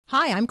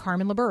Hi, I'm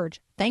Carmen LaBerge.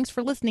 Thanks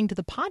for listening to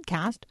the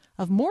podcast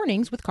of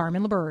Mornings with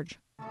Carmen LaBerge.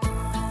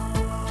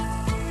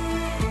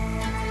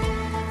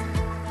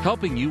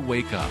 Helping you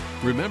wake up,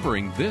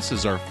 remembering this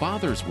is our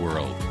Father's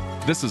world.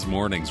 This is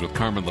Mornings with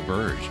Carmen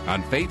LaBerge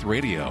on Faith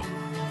Radio. If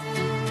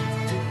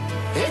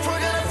we're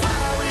gonna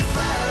fly, we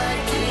fly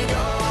like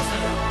eagles.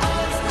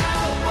 Arms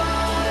out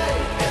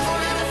wide. If we're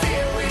gonna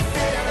fear, we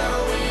fear no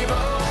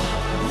evil.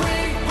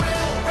 We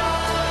will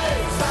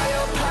rise. By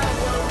your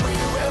power, we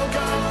will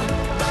go.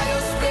 By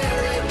your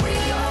spirit, we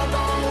are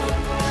bold.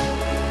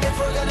 If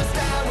we're gonna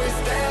stand, we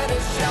stand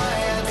as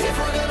giants. If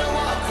we're gonna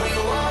walk, we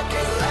walk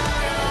as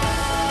lions.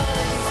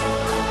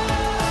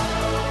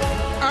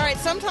 All right,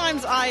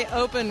 sometimes I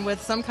open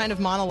with some kind of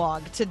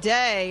monologue.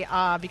 Today,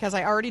 because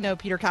I already know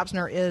Peter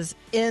Kapsner is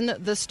in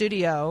the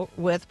studio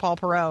with Paul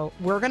Perot,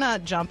 we're going to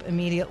jump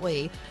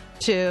immediately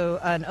to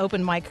an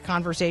open mic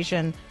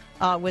conversation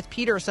with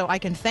Peter so I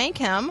can thank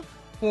him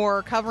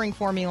for covering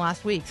for me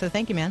last week. So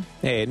thank you, man.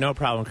 Hey, no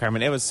problem,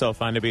 Carmen. It was so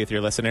fun to be with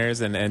your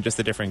listeners and just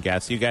the different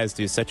guests. You guys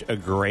do such a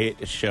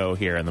great show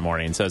here in the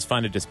morning, so it's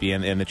fun to just be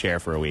in the chair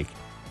for a week.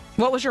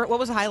 What was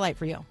a highlight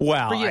for you?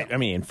 Well, for you? I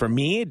mean, for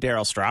me,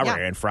 Daryl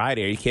Strawberry on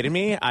Friday. Are you kidding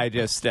me? I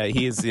just,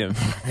 he's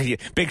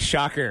big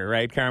shocker,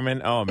 right,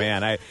 Carmen? Oh,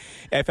 man. I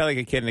felt like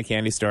a kid in a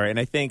candy store. And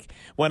I think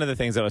one of the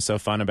things that was so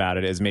fun about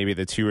it is maybe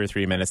the 2 or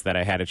 3 minutes that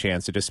I had a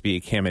chance to just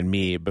speak him and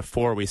me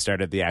before we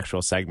started the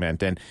actual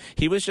segment. And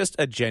he was just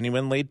a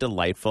genuinely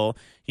delightful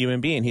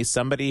human being. He's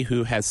somebody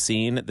who has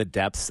seen the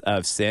depths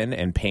of sin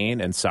and pain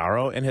and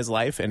sorrow in his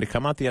life. And to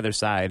come out the other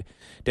side,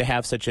 to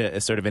have such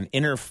a sort of an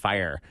inner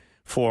fire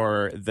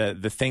for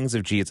the things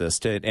of Jesus.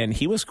 And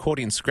he was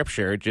quoting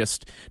scripture,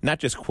 not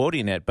just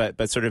quoting it,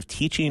 but sort of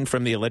teaching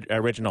from the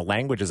original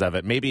languages of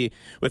it, maybe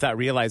without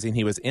realizing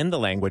he was in the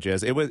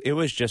languages. It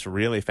was just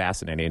really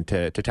fascinating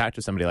to talk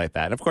to somebody like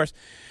that. And of course,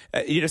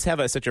 you just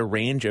have such a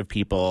range of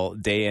people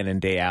day in and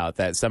day out,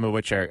 that some of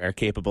which are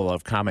capable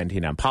of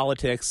commenting on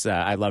politics.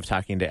 I love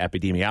talking to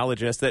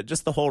epidemiologists, that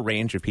just the whole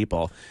range of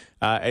people.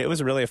 It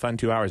was really a fun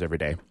 2 hours every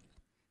day.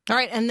 All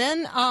right, and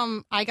then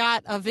I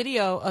got a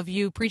video of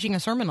you preaching a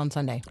sermon on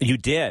Sunday. You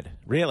did?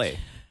 Really?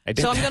 I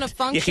did. So I'm going to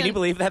function. Yeah, can you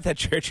believe that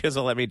churches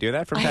will let me do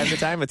that from time to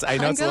time? I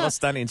know it's a little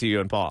stunning to you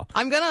and Paul.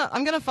 I'm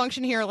gonna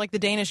function here like the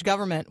Danish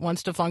government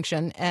wants to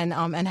function, and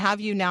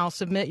have you now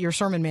submit your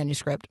sermon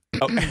manuscript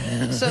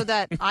so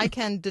that I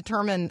can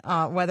determine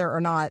whether or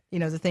not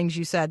the things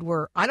you said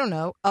were, I don't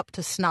know, up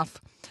to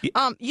snuff.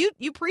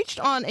 You preached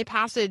on a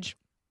passage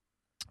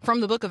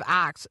from the book of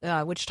Acts,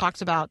 which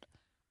talks about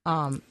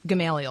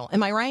Gamaliel.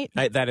 Am I right?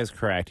 That is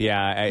correct. Yeah,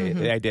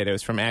 I did. It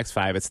was from Acts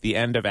 5. It's the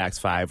end of Acts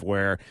 5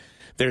 where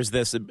there's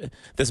this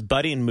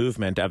budding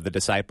movement of the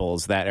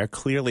disciples that are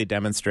clearly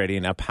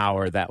demonstrating a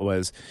power that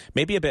was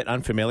maybe a bit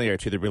unfamiliar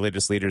to the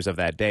religious leaders of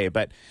that day.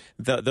 But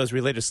those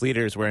religious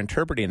leaders were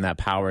interpreting that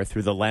power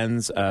through the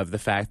lens of the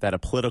fact that a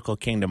political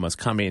kingdom was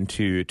coming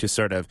to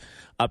sort of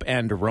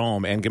upend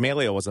Rome, and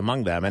Gamaliel was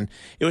among them. And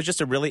it was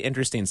just a really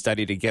interesting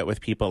study to get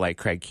with people like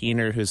Craig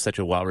Keener, who's such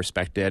a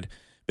well-respected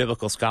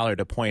biblical scholar,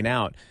 to point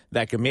out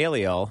that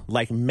Gamaliel,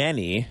 like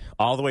many,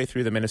 all the way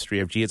through the ministry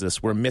of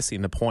Jesus, were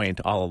missing the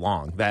point all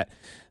along, that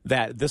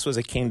this was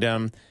a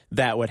kingdom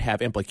that would have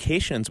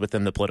implications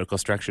within the political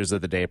structures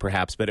of the day,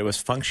 perhaps, but it was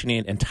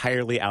functioning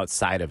entirely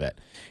outside of it.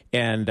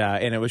 And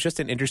it was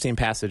just an interesting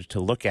passage to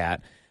look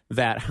at,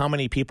 that how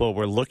many people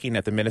were looking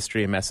at the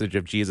ministry and message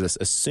of Jesus,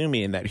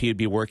 assuming that he would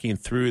be working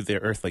through the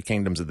earthly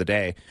kingdoms of the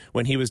day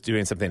when he was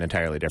doing something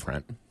entirely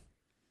different.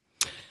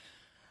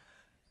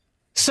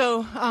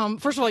 So,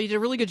 first of all, you did a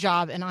really good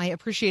job, and I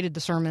appreciated the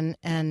sermon,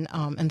 and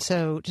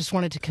so just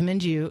wanted to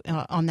commend you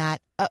on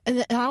that.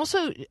 And I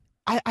also,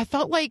 I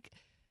felt like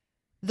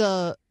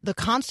the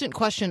constant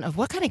question of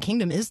what kind of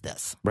kingdom is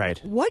this? Right.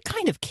 What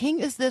kind of king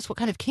is this? What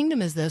kind of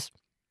kingdom is this?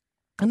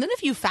 And then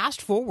if you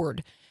fast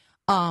forward,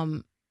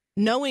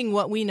 knowing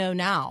what we know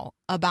now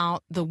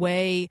about the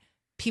way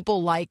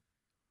people like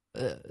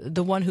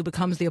the one who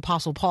becomes the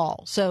Apostle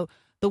Paul. So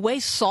the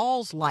way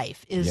Saul's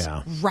life is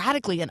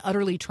radically and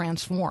utterly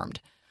transformed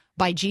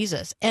by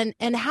Jesus, and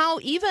how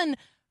even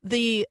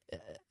the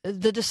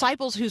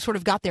disciples who sort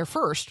of got there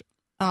first,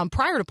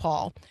 prior to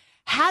Paul,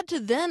 had to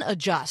then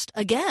adjust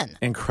again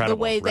the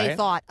way they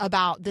thought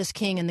about this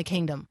king and the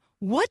kingdom.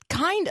 What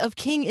kind of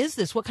king is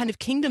this? What kind of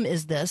kingdom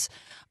is this?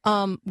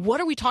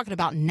 What are we talking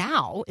about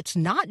now? It's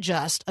not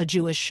just a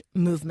Jewish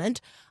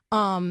movement.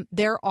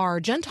 There are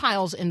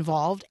Gentiles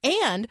involved,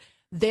 and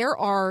there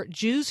are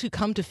Jews who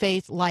come to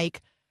faith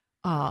like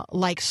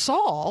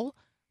Saul,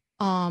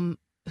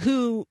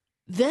 who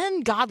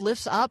then God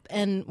lifts up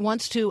and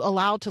wants to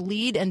allow to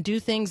lead and do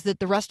things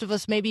that the rest of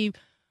us maybe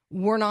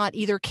we're not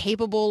either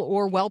capable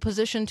or well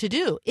positioned to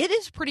do. It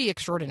is pretty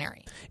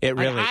extraordinary. It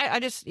really,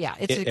 it's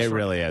it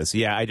really is.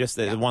 Yeah,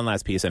 one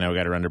last piece. I know we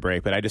got to run to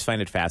break, but I just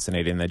find it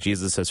fascinating that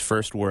Jesus'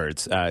 first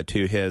words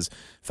to his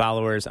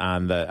followers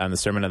on the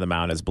Sermon on the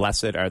Mount is,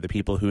 "Blessed are the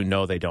people who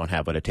know they don't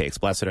have what it takes.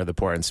 Blessed are the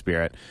poor in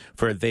spirit,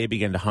 for they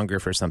begin to hunger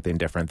for something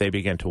different. They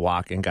begin to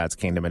walk in God's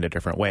kingdom in a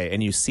different way."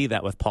 And you see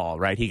that with Paul,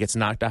 right? He gets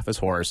knocked off his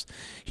horse.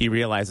 He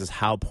realizes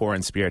how poor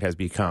in spirit has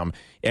become,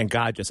 and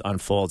God just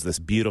unfolds this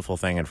beautiful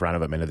thing in front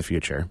of him into the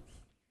future.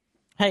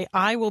 Hey,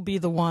 I will be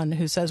the one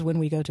who says when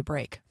we go to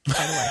break, by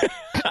the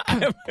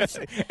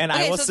way. And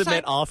I will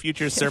submit all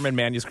future sermon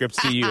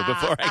manuscripts to you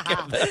before I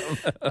get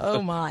them.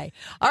 Oh, my.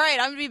 All right,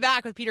 I'm going to be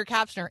back with Peter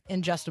Kapsner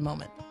in just a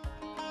moment.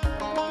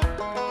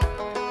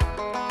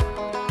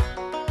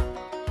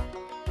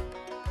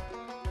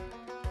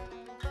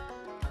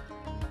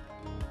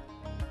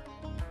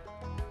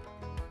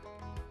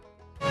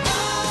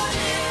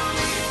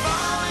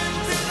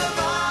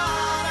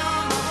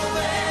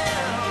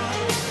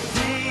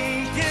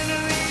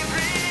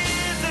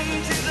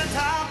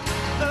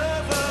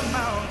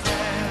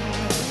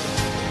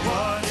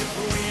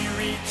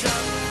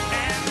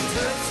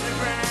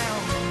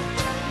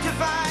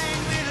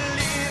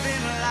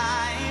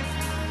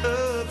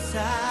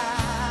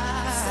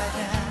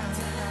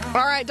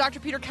 All right, Dr.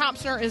 Peter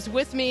Kapsner is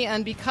with me,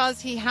 and because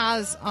he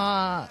has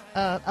a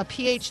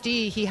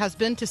PhD, he has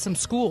been to some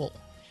school.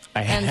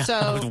 I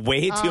have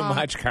way too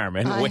much,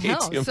 Carmen. Way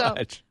too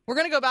much. We're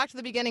going to go back to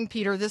the beginning,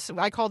 Peter.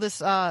 I call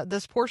this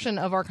portion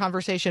of our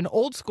conversation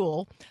old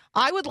school.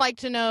 I would like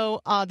to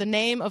know the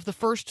name of the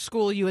first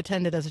school you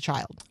attended as a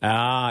child.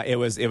 It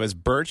was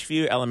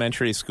Birchview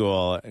Elementary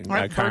School,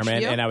 right,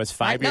 Carmen, Birchview. and I was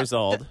 5 years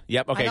old.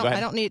 Yep. Okay, go ahead.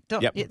 I don't need.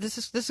 Yep. This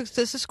is quick.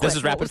 This is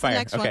What rapid was the fire.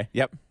 next Okay. one?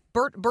 Yep.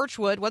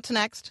 Birchwood. What's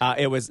next?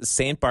 It was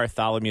St.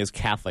 Bartholomew's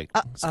Catholic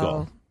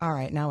School. All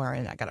right, now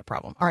I got a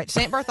problem. All right,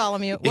 St.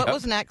 Bartholomew. What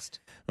was next?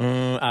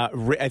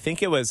 I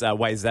think it was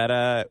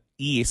Wayzata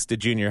East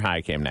Junior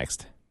High came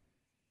next.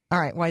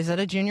 All right,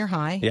 Wayzata Junior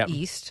High, yep.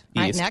 East.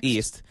 All right, next.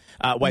 East.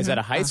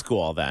 Wayzata High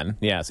School then.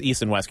 Yes,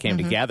 East and West came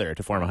together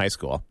to form a high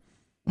school.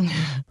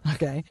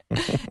 Okay.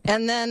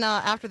 And then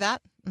after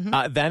that?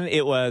 Then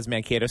it was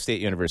Mankato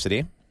State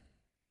University.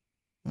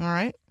 All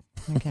right.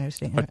 Mankato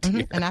State.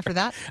 And after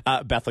that?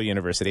 Bethel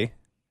University.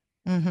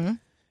 And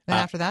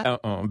after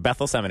that?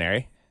 Bethel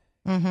Seminary.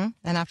 And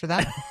after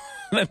that?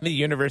 Then the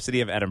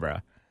University of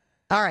Edinburgh.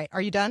 All right.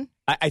 Are you done?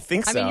 I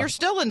think so. I mean, you're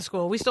still in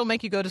school. We still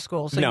make you go to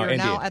school. So you're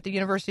now at the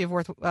University of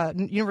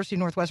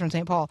Northwestern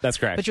St. Paul. That's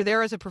correct. But you're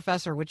there as a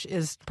professor, which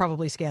is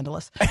probably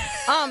scandalous.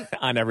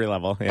 On every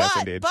level. Yes,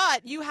 indeed.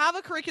 But you have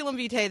a curriculum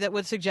vitae that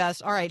would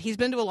suggest, all right, he's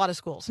been to a lot of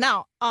schools.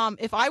 Now,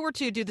 if I were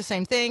to do the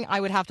same thing,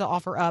 I would have to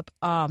offer up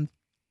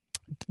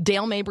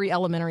Dale Mabry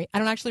Elementary. I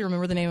don't actually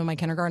remember the name of my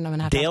kindergarten. I'm going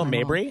to have to Dale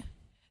Mabry?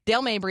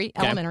 Dale Mabry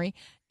Elementary.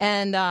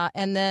 And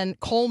then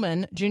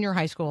Coleman Junior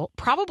High School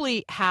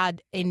probably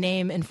had a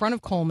name in front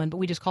of Coleman, but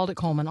we just called it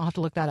Coleman. I'll have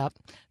to look that up.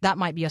 That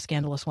might be a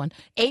scandalous one.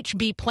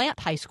 H.B. Plant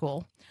High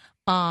School.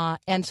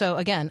 And so,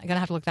 again, I'm going to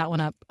have to look that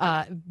one up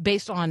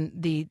based on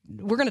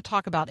we're going to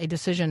talk about a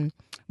decision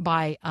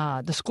by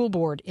the school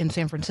board in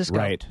San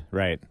Francisco.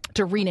 Right.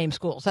 To rename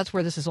schools. That's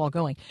where this is all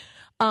going.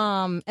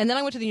 And then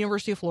I went to the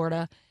University of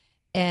Florida.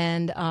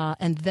 And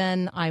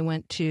then I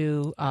went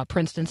to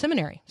Princeton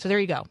Seminary. So there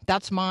you go.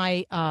 That's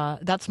my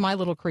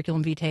little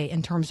curriculum vitae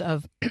in terms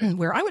of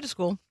where I went to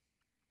school.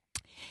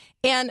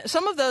 And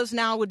some of those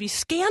now would be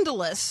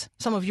scandalous.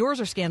 Some of yours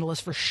are scandalous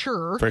for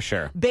sure. For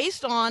sure.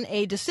 Based on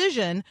a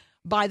decision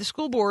by the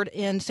school board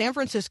in San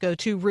Francisco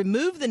to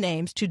remove the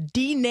names, to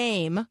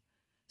dename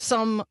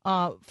some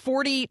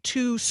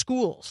 42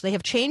 schools. They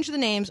have changed the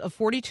names of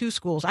 42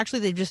 schools. Actually,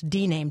 they've just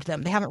denamed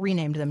them. They haven't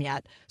renamed them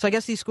yet. So I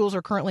guess these schools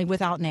are currently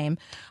without name.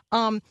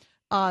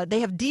 They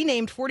have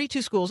denamed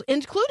 42 schools,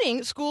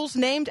 including schools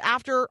named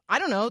after, I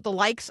don't know, the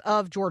likes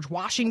of George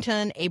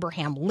Washington,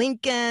 Abraham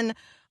Lincoln,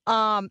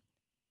 Senator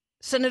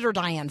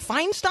Dianne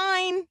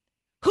Feinstein,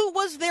 who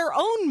was their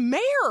own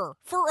mayor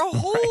for a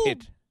whole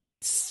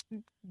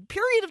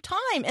period of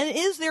time and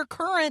is their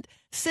current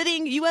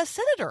sitting U.S.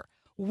 senator.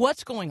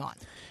 What's going on?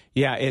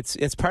 Yeah,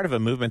 it's part of a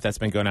movement that's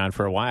been going on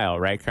for a while,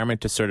 right, Carmen,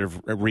 to sort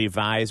of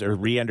revise or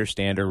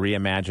re-understand or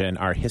reimagine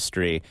our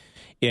history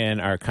in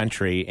our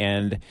country.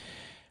 And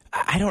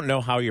I don't know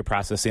how you're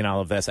processing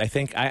all of this. I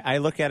think I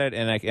look at it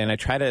and I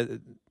try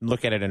to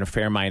look at it in a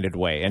fair-minded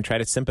way and try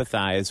to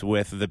sympathize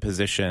with the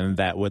position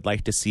that would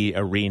like to see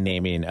a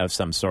renaming of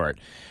some sort.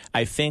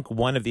 I think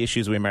one of the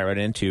issues we might run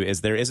into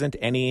is there isn't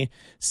any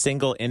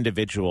single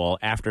individual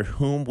after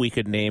whom we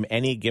could name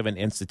any given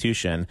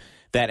institution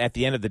that at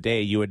the end of the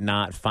day you would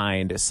not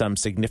find some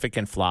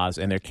significant flaws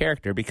in their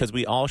character because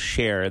we all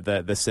share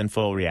the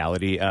sinful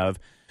reality of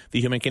the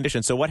human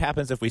condition. So what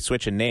happens if we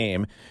switch a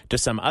name to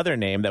some other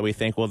name that we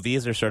think, well,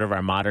 these are sort of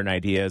our modern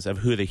ideas of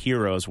who the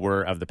heroes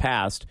were of the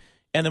past,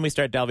 And then we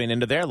start delving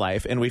into their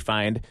life and we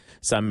find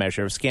some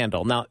measure of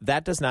scandal. Now,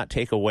 that does not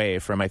take away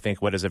from, I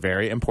think, what is a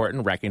very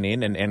important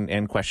reckoning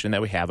and question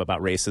that we have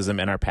about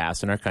racism in our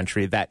past in our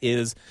country. That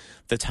is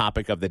the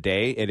topic of the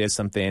day. It is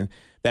something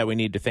that we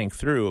need to think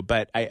through.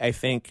 But I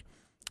think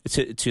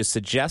to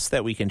suggest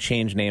that we can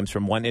change names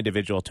from one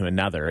individual to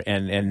another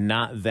and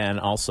not then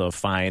also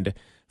find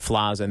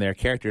flaws in their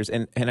characters.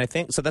 And I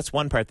think, so that's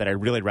one part that I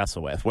really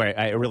wrestle with, where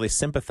I really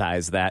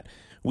sympathize that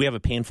we have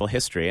a painful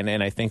history,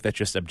 and I think that's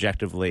just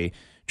objectively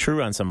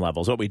true on some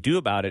levels. What we do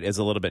about it is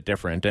a little bit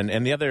different.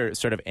 And the other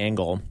sort of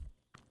angle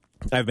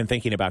I've been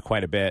thinking about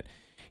quite a bit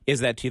is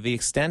that to the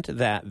extent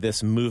that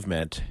this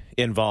movement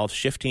involves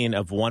shifting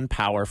of one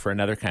power for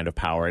another kind of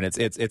power, and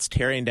it's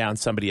tearing down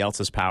somebody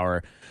else's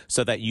power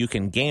so that you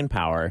can gain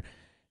power,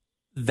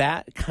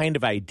 that kind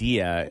of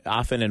idea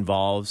often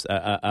involves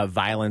a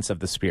violence of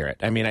the spirit.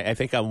 I mean, I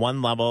think on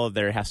one level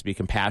there has to be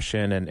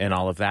compassion and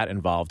all of that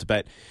involved,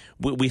 but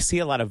we see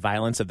a lot of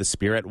violence of the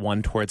spirit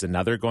one towards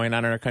another going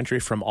on in our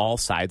country from all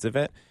sides of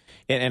it.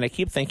 And I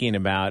keep thinking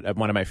about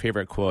one of my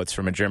favorite quotes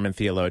from a German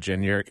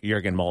theologian,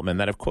 Jürgen Moltmann,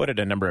 that I've quoted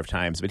a number of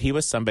times, but he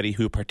was somebody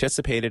who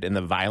participated in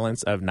the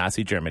violence of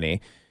Nazi Germany.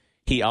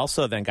 He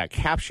also then got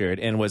captured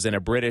and was in a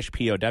British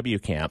POW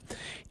camp.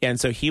 And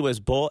so he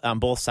was on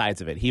both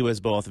sides of it. He was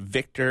both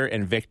victor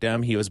and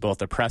victim. He was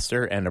both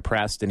oppressor and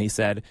oppressed. And he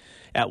said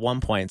at one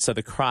point, so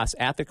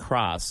at the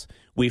cross,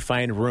 we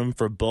find room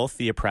for both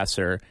the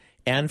oppressor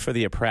and for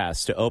the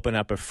oppressed to open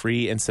up a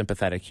free and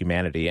sympathetic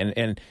humanity.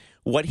 And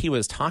what he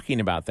was talking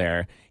about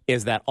there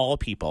is that all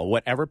people,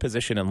 whatever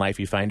position in life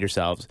you find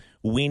yourselves,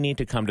 we need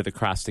to come to the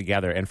cross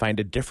together and find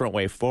a different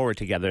way forward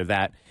together,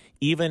 that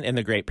even in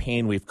the great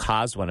pain we've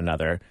caused one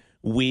another,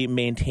 we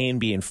maintain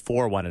being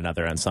for one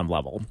another on some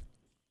level.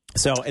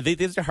 So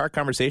these are hard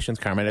conversations,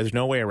 Carmen. There's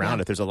no way around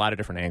it. There's a lot of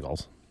different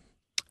angles.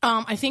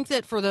 I think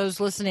that for those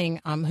listening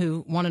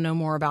who want to know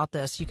more about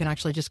this, you can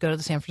actually just go to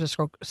the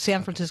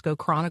San Francisco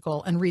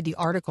Chronicle and read the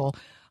article.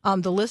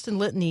 The list and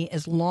litany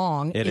is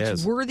long.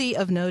 It's worthy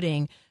of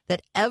noting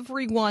that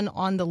everyone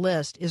on the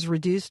list is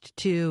reduced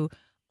to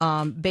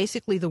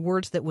basically the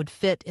words that would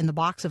fit in the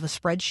box of a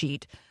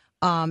spreadsheet.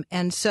 And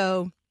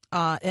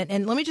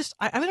let me just,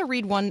 I'm going to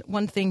read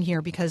one thing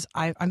here because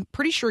I'm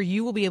pretty sure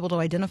you will be able to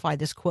identify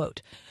this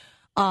quote.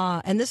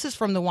 And this is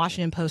from the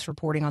Washington Post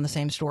reporting on the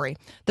same story.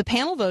 The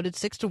panel voted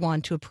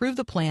 6-1 to approve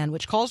the plan,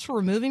 which calls for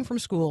removing from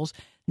schools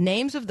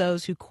names of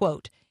those who,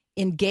 quote,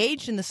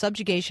 engaged in the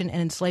subjugation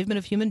and enslavement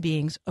of human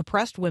beings,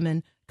 oppressed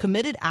women,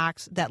 committed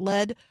acts that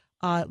led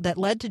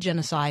to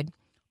genocide,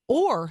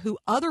 or who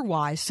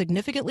otherwise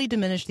significantly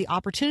diminished the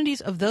opportunities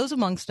of those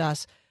amongst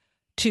us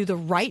to the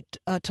right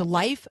to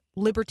life,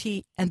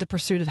 liberty, and the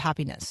pursuit of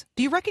happiness.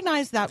 Do you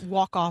recognize that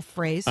walk-off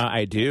phrase?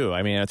 I do.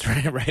 I mean, it's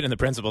right in the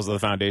principles of the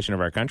foundation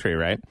of our country,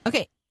 right?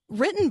 Okay.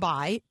 Written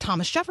by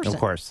Thomas Jefferson. Of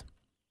course.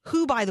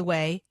 Who, by the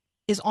way,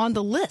 is on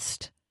the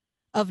list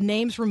of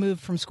names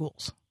removed from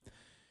schools.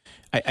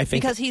 I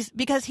think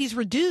because he's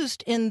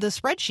reduced in the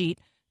spreadsheet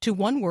to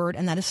one word,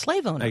 and that is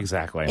slave owner.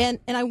 Exactly. And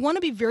I want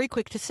to be very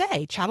quick to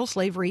say chattel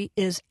slavery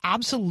is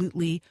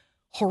absolutely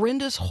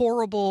horrendous,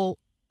 horrible,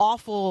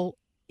 awful,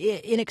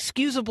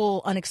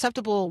 inexcusable,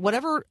 unacceptable,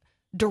 whatever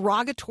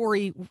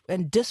derogatory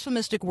and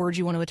dysphomistic words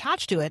you want to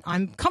attach to it,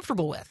 I'm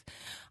comfortable with.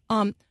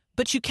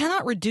 But you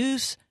cannot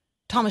reduce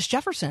Thomas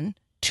Jefferson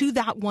to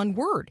that one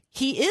word.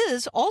 He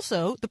is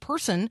also the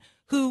person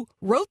who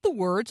wrote the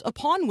words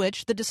upon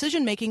which the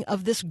decision-making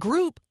of this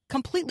group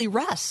completely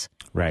rests.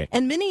 Right.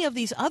 And many of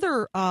these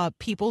other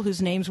people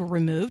whose names were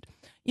removed,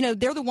 you know,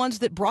 they're the ones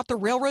that brought the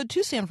railroad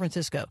to San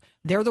Francisco.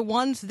 They're the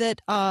ones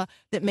that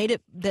made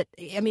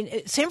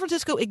it. San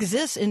Francisco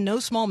exists in no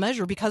small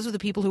measure because of the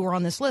people who were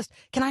on this list.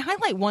 Can I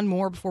highlight one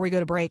more before we go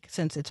to break,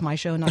 since it's my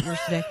show, not yours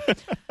today?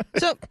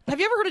 So, have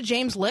you ever heard of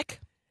James Lick?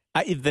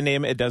 The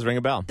name, it does ring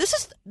a bell.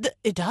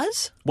 It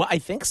does? Well, I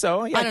think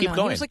so. Yeah, I don't keep know.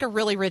 going. He was like a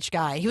really rich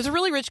guy. He was a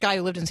really rich guy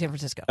who lived in San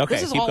Francisco. Okay,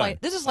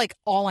 this is like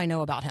all I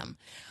know about him.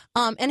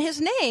 And his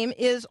name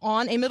is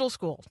on a middle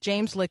school,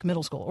 James Lick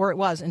Middle School, or it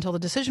was until the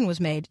decision was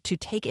made to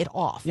take it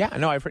off. Yeah,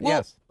 no, I've heard,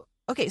 yes.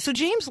 Okay, so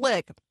James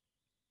Lick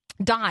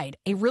died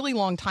a really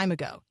long time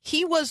ago.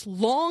 He was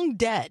long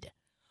dead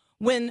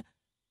when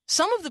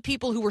some of the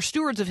people who were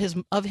stewards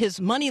of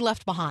his money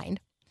left behind,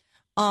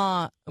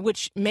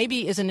 which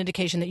maybe is an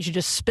indication that you should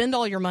just spend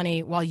all your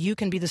money while you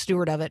can be the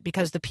steward of it,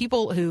 because the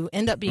people who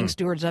end up being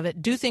stewards of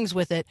it do things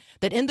with it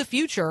that in the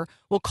future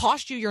will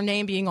cost you your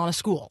name being on a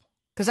school,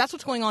 because that's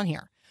what's going on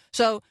here.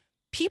 So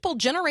people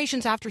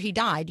generations after he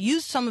died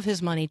used some of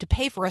his money to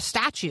pay for a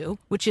statue,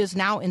 which is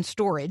now in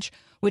storage,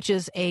 which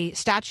is a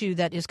statue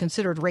that is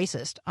considered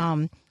racist,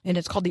 and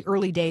it's called the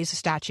Early Days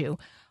statue.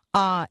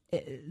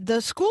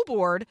 The school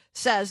board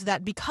says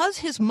that because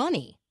his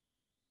money,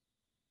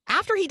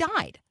 after he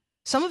died,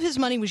 some of his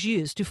money was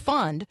used to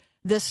fund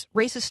this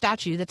racist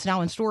statue that's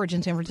now in storage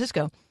in San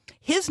Francisco,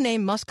 his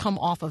name must come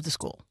off of the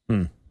school.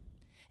 And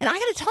I got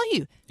to tell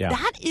you,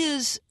 that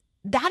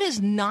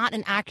is not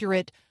an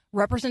accurate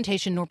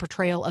representation nor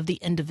portrayal of the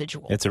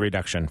individual. It's a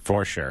reduction,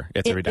 for sure.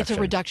 It's a reduction. It's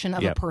a reduction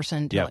of a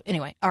person.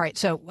 Anyway, all right.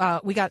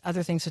 So we got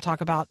other things to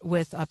talk about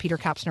with Peter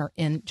Kapsner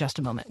in just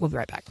a moment. We'll be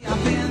right back.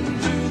 I've been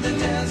through the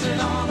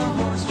desert on a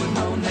horse with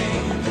no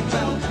name. It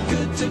felt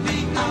good to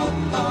be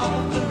out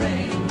of the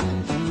rain.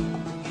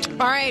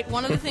 All right.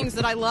 One of the things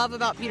that I love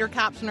about Peter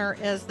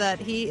Kapsner is that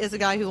he is a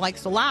guy who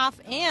likes to laugh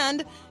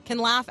and can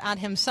laugh at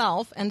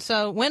himself. And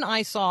so when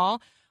I saw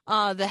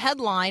the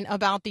headline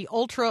about the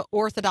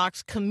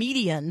ultra-Orthodox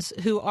comedians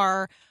who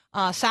are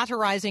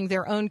satirizing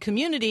their own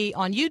community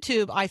on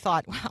YouTube, I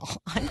thought,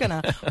 well, I'm going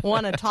to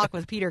want to talk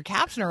with Peter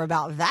Kapsner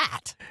about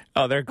that.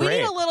 Oh, they're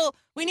great.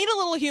 We need a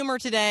little humor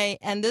today,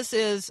 and this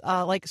is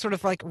sort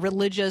of like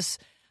religious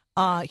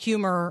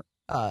humor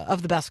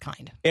of the best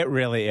kind. It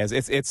really is.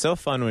 It's so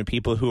fun when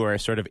people who are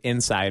sort of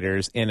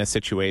insiders in a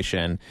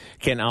situation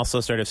can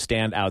also sort of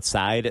stand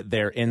outside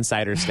their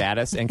insider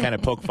status and kind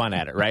of poke fun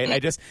at it, right? I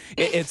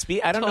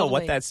don't know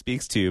what that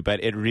speaks to,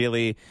 but it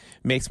really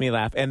makes me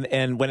laugh.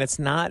 And when it's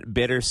not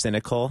bitter,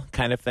 cynical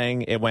kind of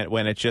thing,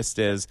 when it just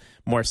is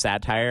more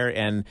satire,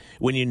 and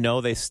when you know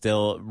they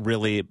still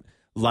really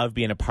love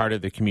being a part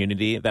of the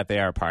community that they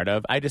are a part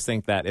of. I just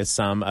think that is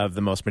some of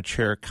the most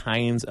mature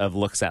kinds of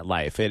looks at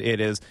life.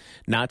 It is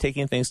not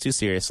taking things too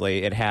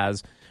seriously. It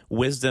has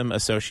wisdom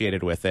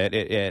associated with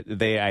it.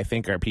 They, I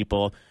think, are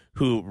people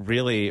who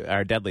really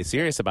are deadly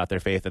serious about their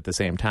faith at the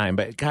same time.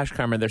 But gosh,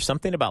 Carmen, there's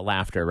something about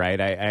laughter,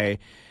 right?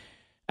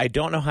 I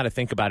don't know how to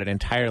think about it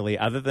entirely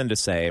other than to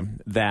say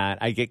that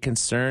I get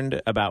concerned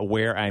about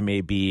where I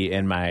may be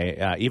in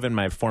my even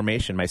my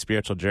formation, my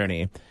spiritual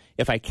journey,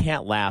 if I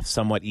can't laugh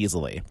somewhat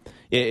easily.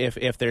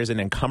 If there's an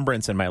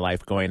encumbrance in my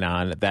life going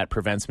on that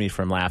prevents me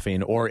from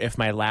laughing, or if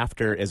my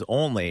laughter is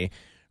only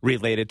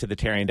related to the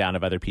tearing down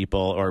of other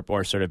people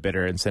or sort of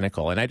bitter and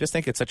cynical. And I just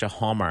think it's such a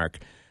hallmark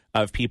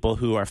of people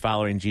who are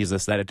following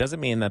Jesus that it doesn't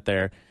mean that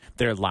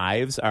their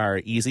lives are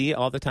easy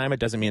all the time. It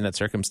doesn't mean that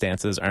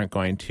circumstances aren't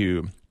going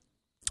to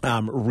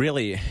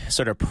really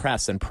sort of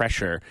press and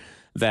pressure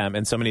them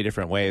in so many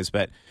different ways.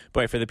 But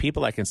boy, for the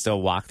people that can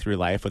still walk through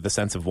life with a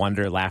sense of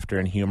wonder, laughter,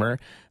 and humor,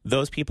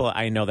 those people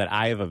I know that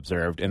I have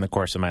observed in the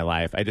course of my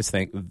life, I just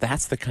think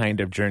that's the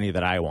kind of journey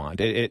that I want.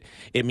 It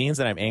means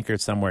that I'm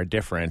anchored somewhere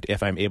different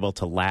if I'm able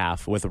to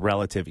laugh with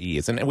relative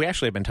ease. And we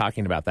actually have been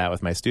talking about that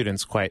with my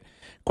students quite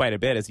a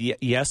bit, is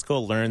yes, go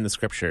learn the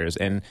scriptures,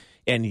 and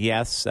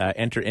yes,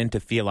 enter into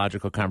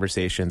theological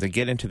conversations and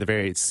get into the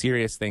very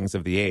serious things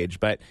of the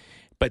age, but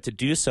to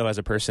do so as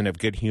a person of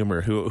good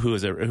humor who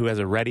has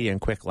a ready and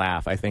quick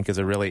laugh, I think is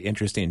a really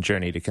interesting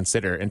journey to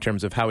consider in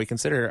terms of how we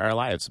consider our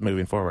lives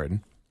moving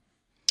forward.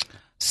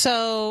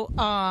 So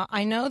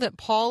I know that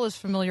Paul is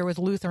familiar with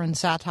Lutheran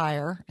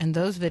satire and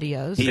those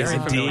videos. He is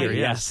indeed,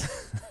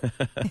 yes.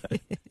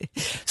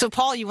 So,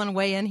 Paul, you want to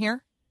weigh in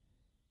here?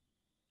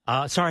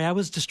 Sorry, I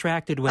was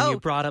distracted when you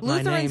brought up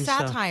Lutheran my name.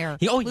 Satire.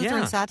 So.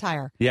 Lutheran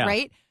satire. Yeah.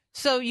 Right?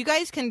 So you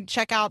guys can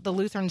check out the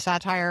Lutheran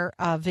satire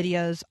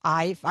videos.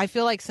 I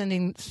feel like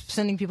sending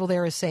people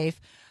there is safe.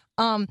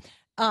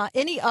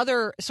 Any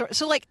other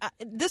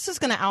this is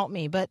going to out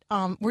me, but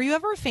were you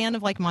ever a fan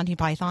of like Monty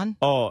Python?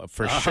 Oh,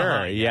 for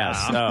sure,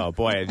 yes. Oh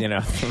boy, the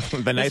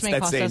nights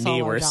that say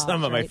me were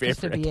some of my favorite.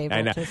 Just to be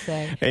able to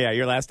say. Yeah,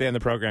 your last day in the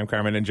program,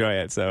 Carmen. Enjoy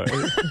it. So,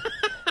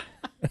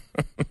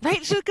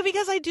 right? So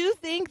because I do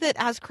think that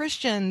as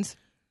Christians,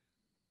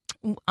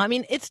 I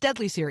mean, it's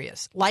deadly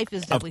serious. Life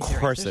is deadly serious.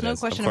 Of course There's no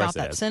question about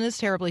that. Sin is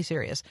terribly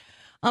serious.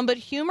 But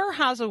humor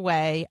has a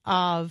way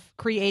of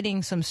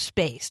creating some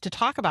space to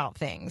talk about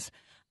things,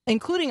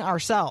 including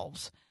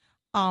ourselves,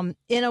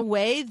 in a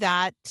way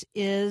that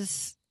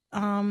is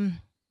what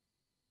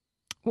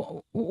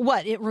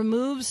it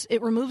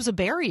removes a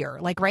barrier.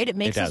 Like, right? It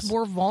makes us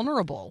more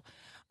vulnerable.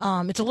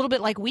 It's a little bit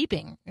like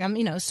weeping.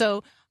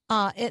 So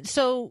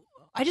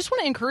I just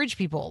want to encourage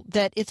people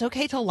that it's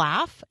okay to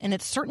laugh, and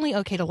it's certainly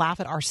okay to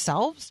laugh at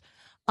ourselves,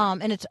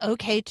 and it's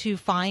okay to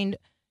find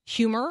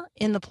humor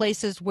in the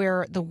places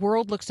where the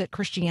world looks at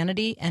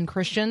Christianity and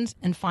Christians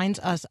and finds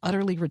us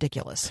utterly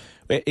ridiculous.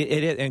 It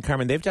is, and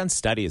Carmen, they've done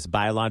studies,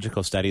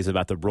 biological studies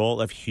about the role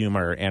of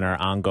humor in our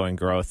ongoing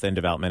growth and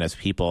development as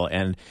people,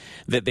 and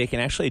that they can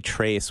actually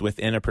trace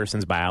within a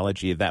person's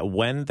biology that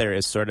when there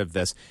is sort of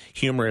this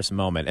humorous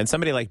moment, and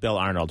somebody like Bill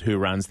Arnold, who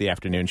runs the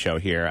afternoon show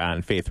here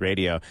on Faith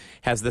Radio,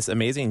 has this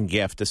amazing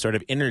gift to sort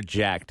of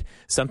interject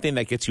something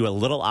that gets you a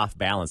little off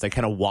balance, that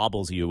kind of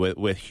wobbles you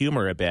with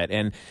humor a bit,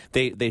 and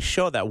they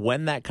show that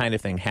when that kind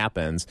of thing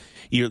happens,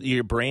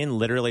 your brain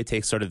literally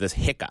takes sort of this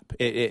hiccup.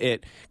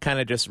 It kind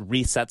of just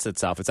resets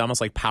itself. It's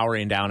almost like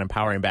powering down and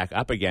powering back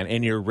up again,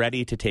 and you're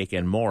ready to take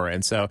in more.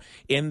 And so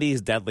in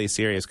these deadly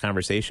serious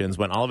conversations,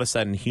 when all of a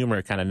sudden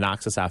humor kind of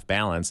knocks us off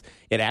balance,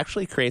 it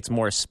actually creates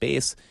more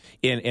space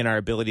in our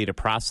ability to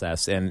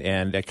process,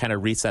 and it kind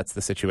of resets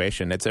the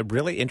situation. It's a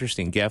really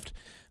interesting gift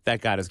that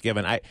God has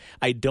given.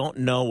 I don't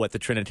know what the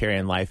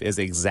Trinitarian life is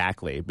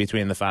exactly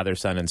between the Father,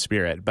 Son, and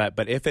Spirit, but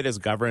if it is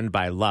governed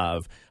by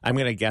love, I'm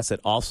going to guess it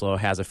also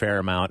has a fair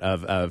amount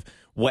of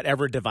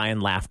whatever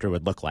divine laughter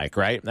would look like,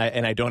 right?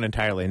 And I don't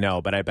entirely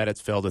know, but I bet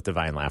it's filled with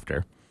divine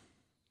laughter.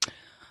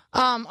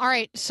 All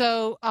right.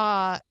 So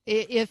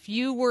if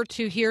you were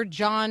to hear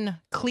John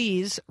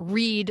Cleese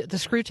read the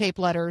Screw Tape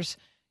Letters,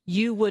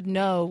 you would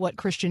know what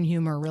Christian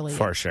humor really is.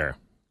 For sure.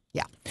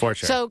 Yeah. For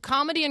sure. So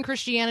comedy and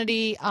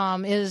Christianity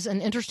is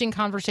an interesting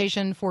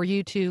conversation for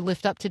you to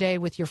lift up today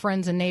with your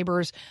friends and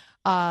neighbors.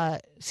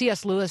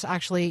 C.S. Lewis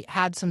actually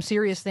had some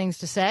serious things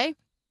to say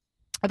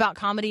about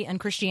comedy and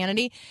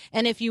Christianity.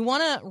 And if you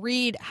want to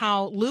read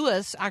how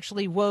Lewis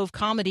actually wove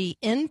comedy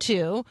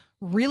into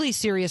really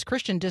serious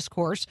Christian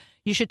discourse,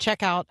 you should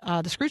check out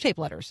the Screw Tape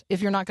Letters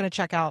if you're not going to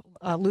check out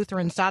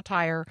Lutheran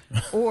satire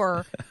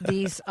or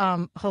these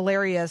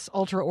hilarious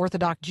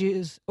ultra-Orthodox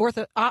Jews,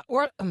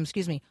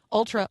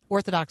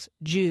 ultra-Orthodox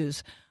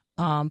Jews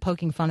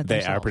poking fun at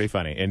themselves. They are pretty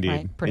funny, indeed.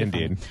 Right? Pretty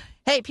indeed. funny.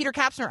 Hey, Peter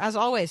Kapsner, as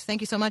always,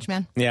 thank you so much,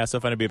 man. Yeah, so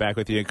fun to be back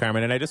with you,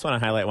 Carmen. And I just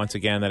want to highlight once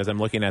again that as I'm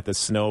looking at the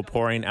snow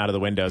pouring out of the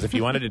windows, if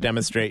you wanted to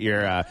demonstrate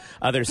your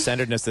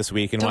other-centeredness this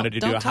week and wanted to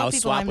do a house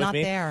swap with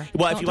me. There.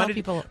 Well, don't if you wanted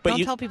people, but don't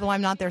you, tell people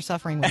I'm not there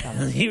suffering with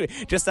them.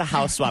 just a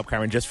house swap,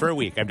 Carmen, just for a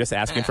week. I'm just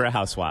asking for a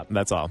house swap.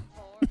 That's all.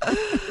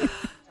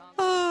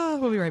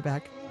 We'll be right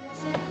back.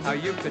 How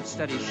you could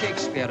study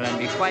Shakespeare and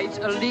be quite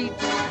elite,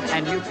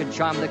 and you could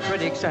charm the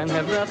critics and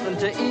have nothing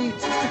to eat.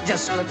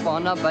 Just slip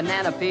on a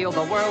banana peel,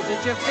 the world's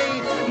at your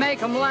feet.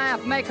 Make 'em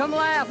laugh, make 'em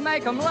laugh,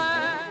 make 'em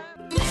laugh.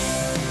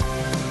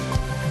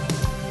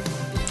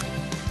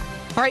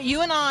 All right,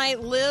 you and I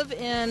live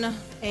in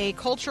a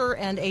culture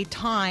and a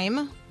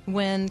time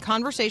when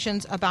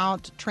conversations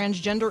about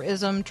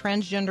transgenderism,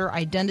 transgender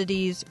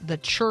identities, the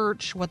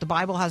church, what the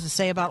Bible has to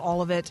say about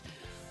all of it,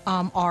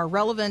 are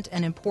relevant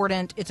and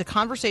important. It's a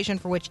conversation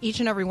for which each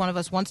and every one of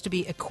us wants to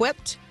be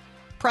equipped.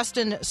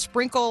 Preston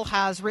Sprinkle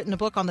has written a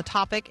book on the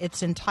topic.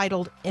 It's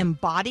entitled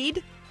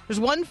Embodied. There's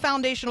one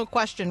foundational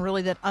question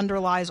really that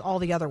underlies all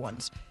the other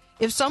ones.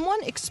 If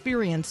someone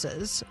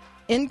experiences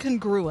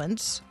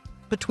incongruence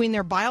between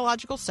their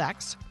biological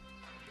sex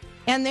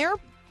and their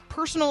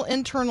personal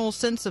internal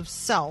sense of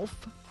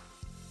self,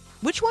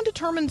 which one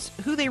determines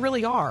who they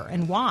really are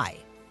and why?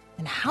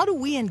 And how do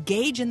we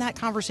engage in that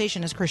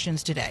conversation as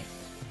Christians today?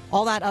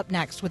 All that up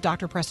next with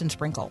Dr. Preston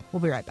Sprinkle. We'll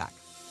be right back.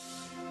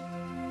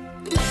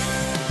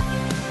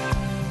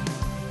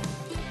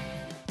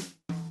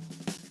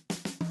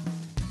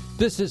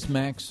 This is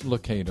Max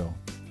Lucado.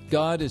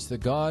 God is the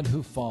God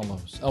who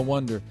follows. I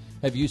wonder,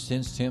 have you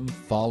sensed Him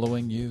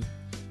following you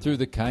through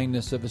the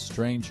kindness of a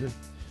stranger,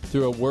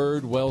 through a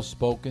word well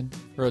spoken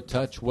or a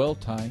touch well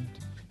timed?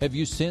 Have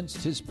you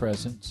sensed His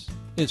presence?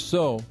 If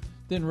so,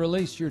 then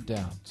release your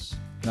doubts.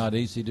 Not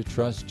easy to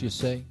trust, you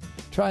say?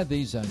 Try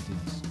these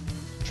ideas.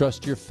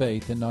 Trust your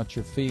faith and not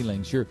your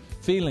feelings. Your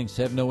feelings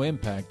have no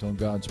impact on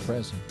God's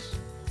presence.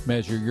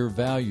 Measure your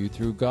value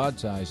through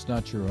God's eyes,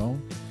 not your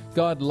own.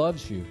 God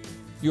loves you.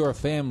 You are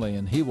family,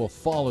 and He will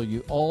follow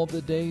you all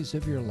the days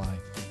of your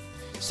life.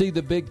 See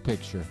the big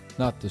picture,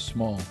 not the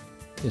small.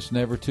 It's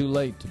never too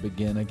late to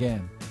begin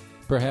again.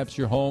 Perhaps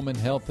your home and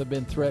health have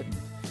been threatened.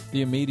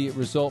 The immediate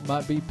result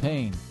might be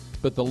pain,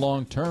 but the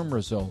long-term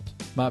result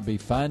might be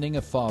finding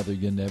a Father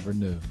you never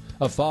knew.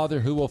 A Father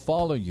who will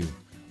follow you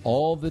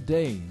all the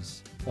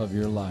days of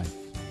your life.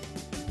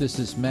 This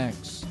is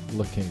Max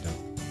Lucado.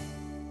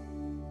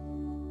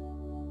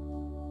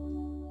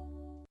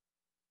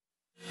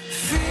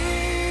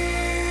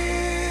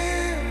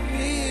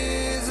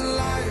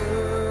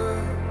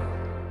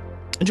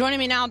 Joining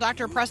me now,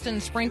 Dr. Preston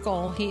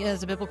Sprinkle. He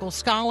is a biblical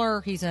scholar.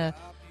 He's a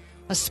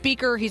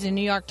speaker. He's a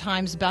New York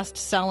Times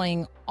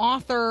best-selling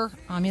author.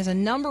 He has a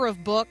number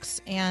of books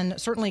and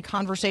certainly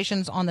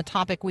conversations on the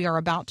topic we are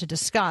about to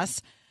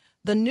discuss.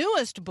 The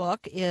newest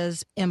book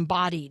is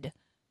Embodied: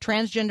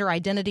 Transgender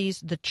Identities,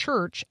 the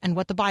Church, and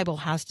What the Bible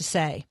Has to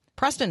Say.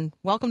 Preston,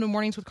 welcome to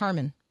Mornings with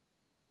Carmen.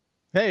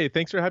 Hey,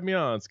 thanks for having me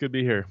on. It's good to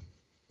be here.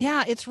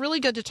 Yeah, it's really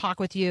good to talk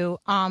with you.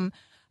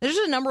 There's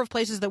a number of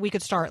places that we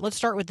could start. Let's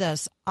start with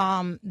this.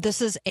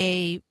 This is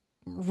a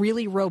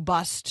really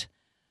robust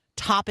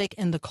topic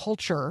in the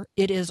culture.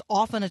 It is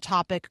often a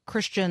topic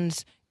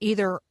Christians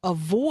either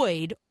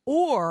avoid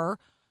or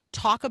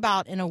talk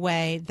about in a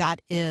way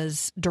that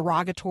is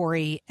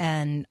derogatory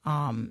and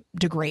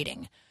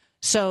degrading.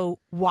 So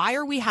why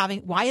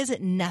is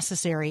it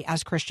necessary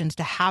as Christians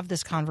to have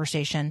this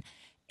conversation?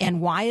 And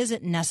why is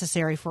it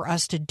necessary for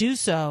us to do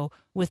so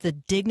with the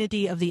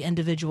dignity of the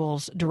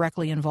individuals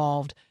directly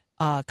involved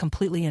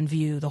completely in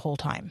view the whole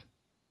time?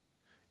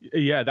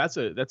 Yeah, that's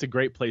a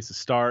great place to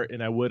start.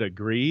 And I would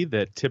agree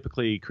that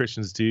typically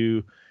Christians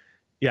do,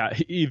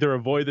 either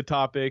avoid the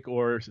topic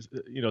or,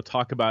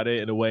 talk about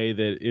it in a way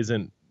that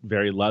isn't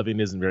very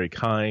loving, isn't very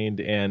kind.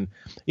 And,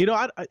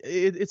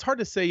 it's hard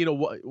to say,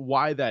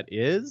 why that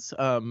is.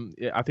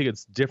 I think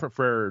it's different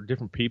for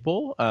different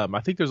people.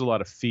 I think there's a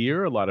lot of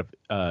fear, a lot of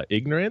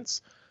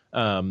ignorance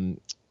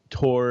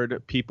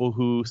toward people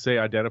who say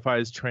identify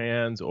as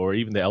trans, or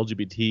even the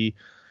LGBTQ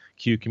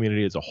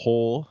community as a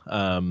whole.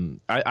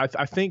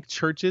 I think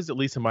churches, at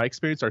least in my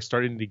experience, are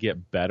starting to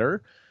get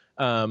better.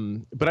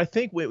 But I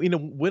think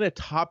when a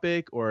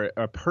topic or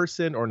a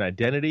person or an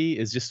identity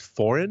is just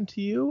foreign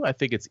to you, I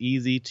think it's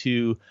easy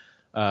to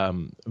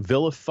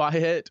vilify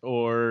it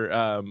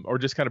or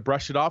just kind of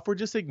brush it off or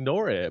just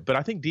ignore it. But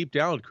I think deep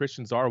down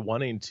Christians are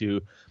wanting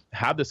to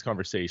have this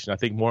conversation. I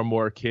think more and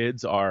more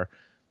kids are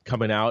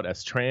coming out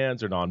as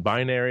trans or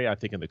non-binary. I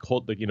think in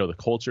the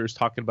culture is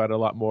talking about it a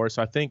lot more.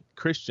 So I think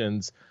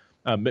Christians,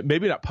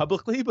 maybe not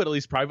publicly, but at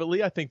least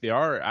privately, I think they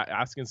are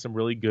asking some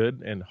really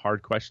good and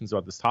hard questions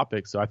about this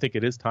topic. So I think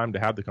it is time to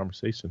have the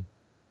conversation.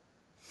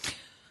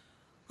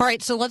 All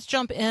right, so let's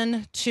jump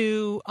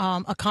into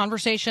a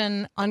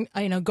conversation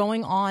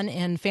going on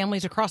in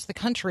families across the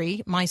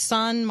country. My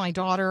son, my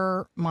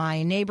daughter,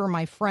 my neighbor,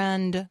 my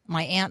friend,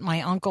 my aunt,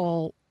 my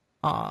uncle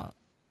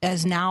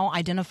is now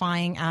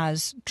identifying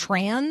as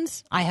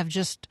trans. I have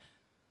just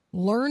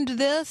learned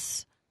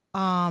this.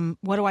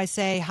 What do I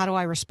say? How do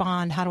I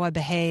respond? How do I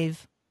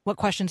behave? What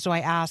questions do I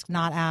ask,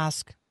 not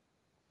ask?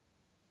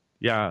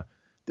 Yeah.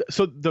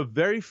 So the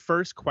very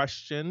first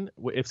question,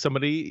 if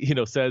somebody,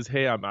 says,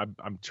 hey,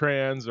 I'm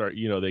trans, or,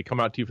 they come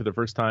out to you for the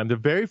first time, the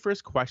very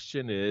first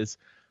question is,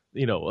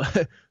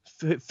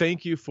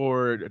 thank you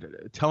for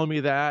telling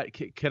me that.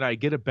 Can I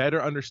get a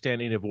better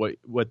understanding of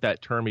what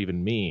that term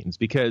even means?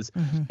 Because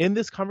in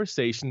this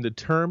conversation, the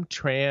term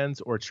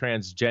trans or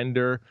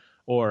transgender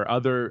or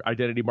other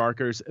identity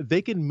markers,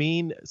 they can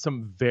mean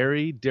some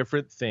very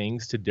different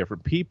things to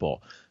different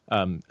people.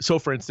 So,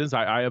 for instance,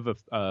 I have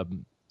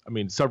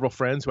several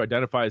friends who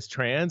identify as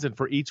trans, and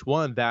for each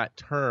one, that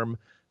term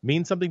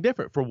means something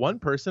different. For one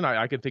person,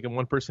 I can think of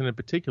one person in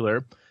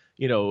particular,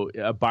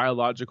 a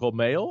biological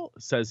male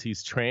says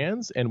he's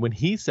trans, and when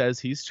he says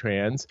he's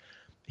trans,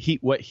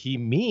 what he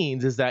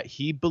means is that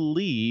he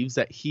believes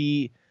that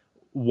he,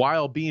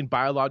 while being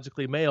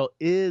biologically male,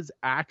 is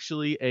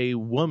actually a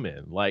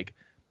woman. Like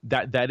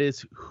that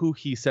is who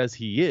he says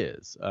he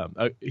is.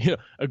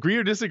 Agree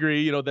or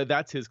disagree,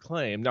 that's his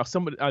claim. Now,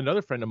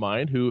 another friend of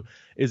mine who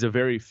is a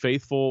very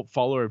faithful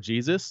follower of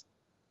Jesus,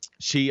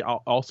 she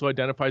also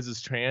identifies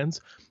as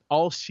trans.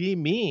 All she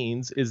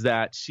means is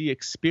that she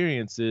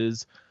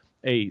experiences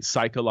a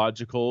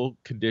psychological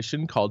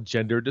condition called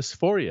gender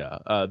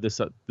dysphoria.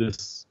 This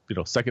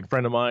second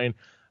friend of mine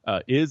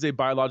is a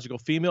biological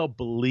female,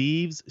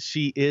 believes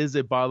she is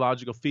a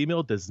biological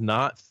female, does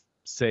not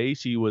say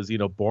she was,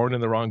 born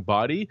in the wrong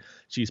body.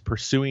 She's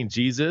pursuing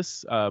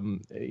Jesus,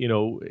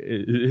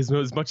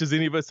 as much as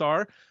any of us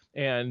are.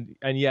 And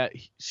yet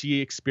she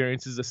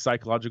experiences a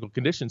psychological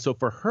condition. So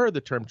for her,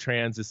 the term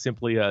trans is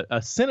simply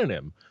a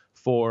synonym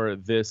for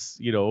this,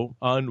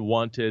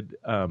 unwanted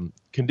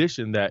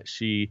condition that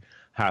she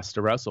has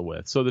to wrestle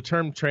with. So the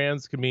term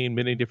trans can mean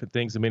many different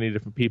things to many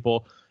different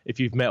people. If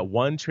you've met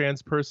one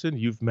trans person,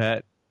 you've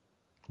met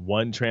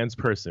one trans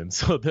person.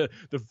 So the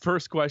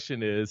first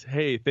question is,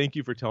 hey, thank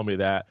you for telling me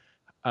that.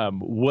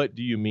 What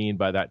do you mean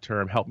by that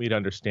term? Help me to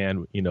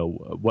understand,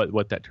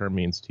 what that term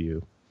means to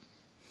you.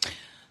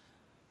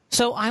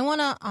 So I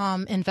want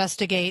to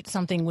investigate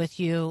something with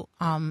you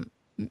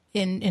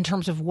in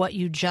terms of what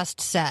you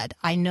just said.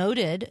 I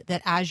noted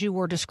that as you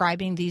were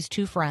describing these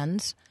two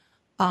friends,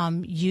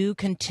 you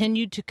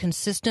continued to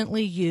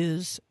consistently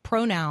use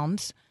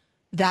pronouns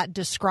that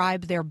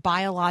describe their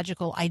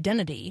biological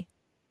identity,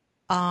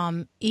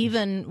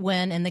 even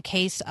when in the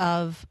case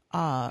of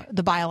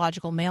the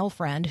biological male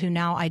friend who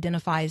now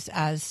identifies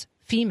as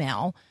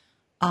female,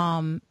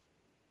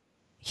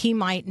 he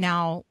might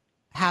now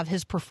have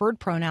his preferred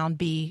pronoun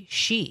be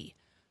she.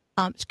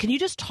 Can you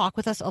just talk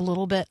with us a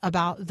little bit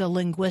about the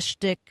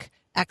linguistic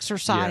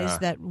exercise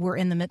that we're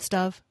in the midst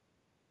of?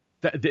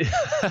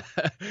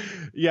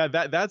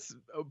 That's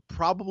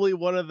probably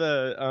one of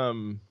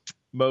the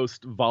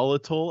most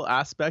volatile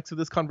aspects of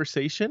this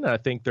conversation. I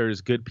think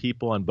there's good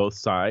people on both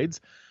sides.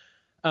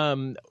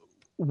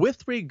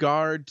 With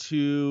regard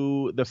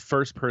to the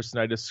first person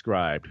I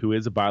described, who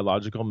is a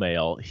biological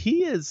male,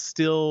 he's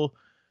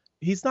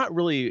not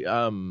really,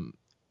 that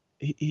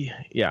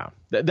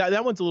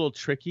one's a little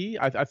tricky.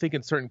 I think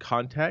in certain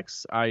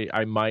contexts,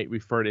 I might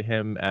refer to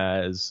him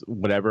as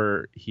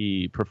whatever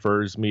he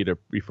prefers me to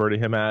refer to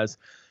him as.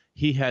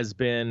 He has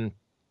been,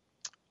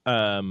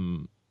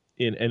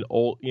 in an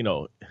old,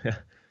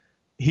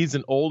 he's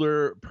an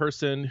older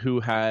person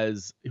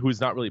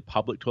who's not really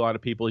public to a lot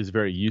of people. He's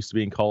very used to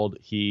being called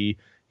he.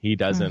 He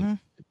doesn't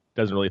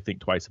really think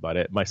twice about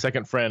it. My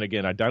second friend,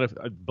 again, I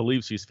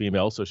believe she's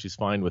female, so she's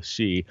fine with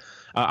she.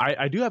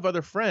 I do have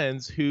other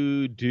friends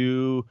who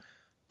do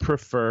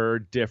prefer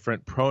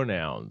different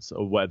pronouns,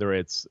 whether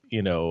it's,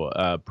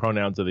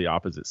 pronouns of the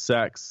opposite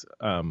sex,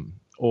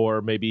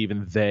 or maybe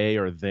even they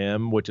or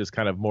them, which is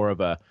kind of more of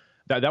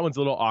that one's a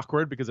little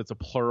awkward because it's a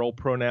plural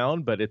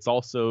pronoun, but it's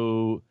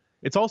also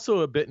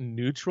a bit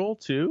neutral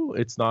too.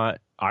 It's not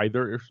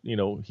either,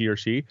 he or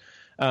she.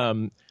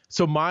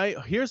 So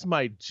here's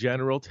my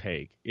general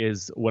take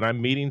is when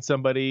I'm meeting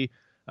somebody,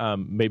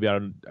 maybe I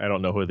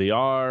don't know who they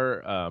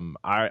are.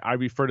 I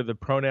refer to the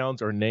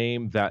pronouns or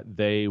name that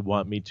they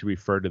want me to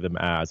refer to them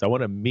as. I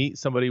want to meet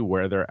somebody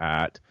where they're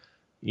at,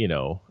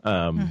 so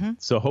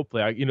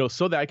hopefully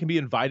so that I can be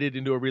invited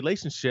into a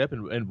relationship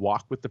and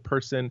walk with the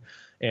person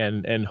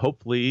and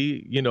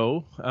hopefully,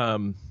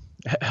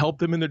 help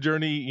them in the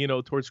journey,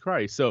 towards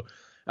Christ. So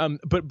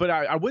But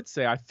I would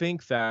say I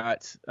think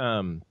that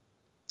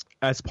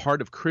as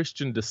part of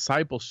Christian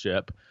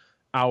discipleship,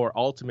 our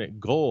ultimate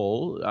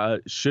goal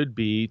should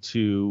be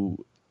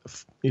to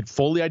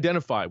fully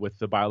identify with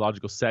the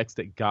biological sex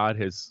that God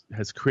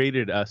has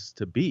created us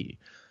to be.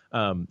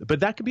 But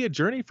that can be a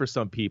journey for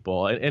some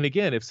people. And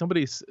again, if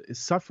somebody's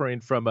suffering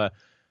from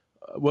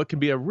what can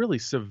be a really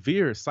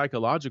severe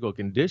psychological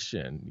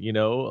condition,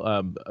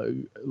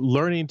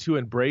 learning to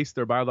embrace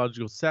their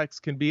biological sex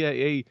can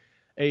be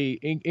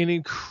an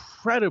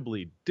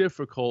incredibly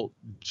difficult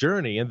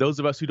journey. And those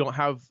of us who don't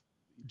have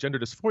gender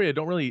dysphoria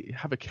don't really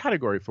have a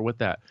category for what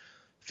that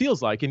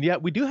feels like. And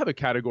yet we do have a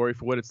category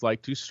for what it's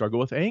like to struggle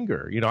with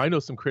anger. I know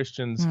some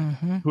Christians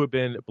who have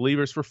been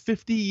believers for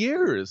 50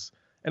 years,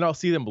 and I'll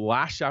see them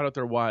lash out at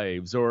their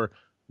wives or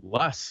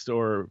lust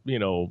or,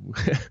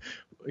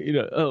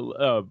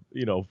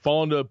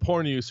 fall into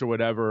porn use or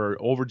whatever,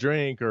 or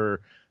overdrink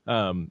or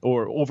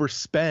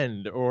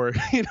overspend, or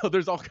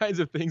there's all kinds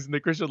of things in the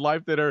Christian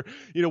life that are,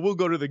 we'll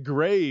go to the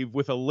grave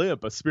with a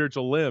limp, a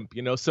spiritual limp.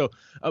 So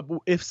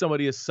if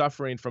somebody is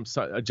suffering from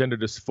gender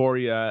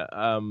dysphoria,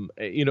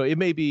 it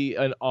may be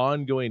an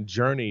ongoing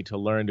journey to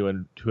learn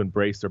to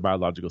embrace their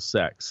biological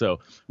sex. So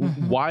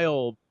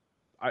while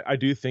I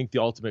do think the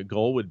ultimate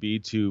goal would be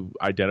to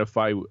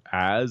identify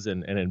as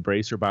and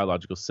embrace your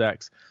biological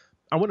sex,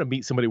 I want to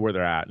meet somebody where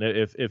they're at.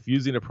 And if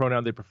using a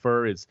pronoun they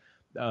prefer is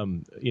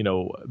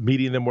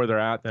meeting them where they're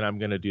at, then I'm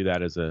going to do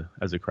that as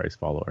a Christ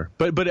follower.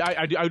 But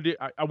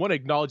I want to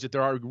acknowledge that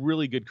there are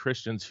really good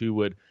Christians who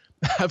would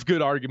have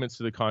good arguments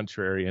to the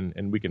contrary,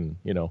 and we can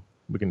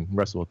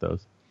wrestle with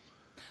those.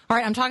 All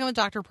right, I'm talking with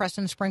Dr.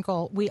 Preston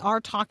Sprinkle. We are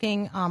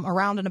talking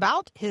around and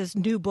about his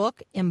new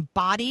book,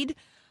 Embodied.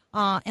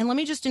 And let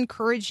me just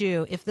encourage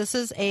you, if this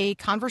is a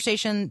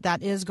conversation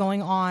that is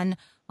going on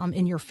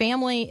in your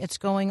family, it's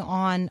going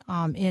on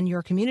in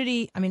your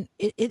community. I mean,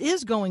 it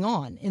is going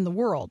on in the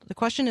world. The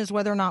question is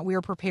whether or not we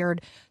are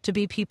prepared to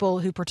be people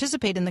who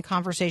participate in the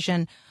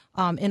conversation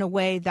in a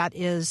way that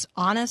is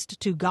honest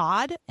to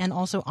God and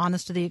also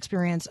honest to the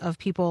experience of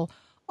people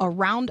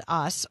around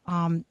us.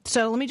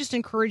 So let me just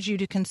encourage you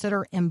to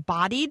consider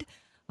Embodied,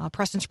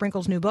 Preston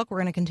Sprinkle's new book. We're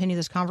going to continue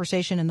this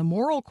conversation in the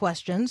moral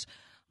questions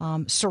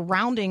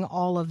surrounding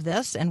all of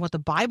this and what the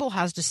Bible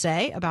has to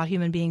say about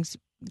human beings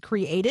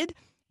created,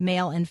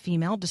 male and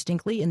female,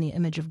 distinctly in the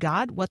image of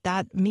God, what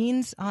that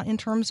means in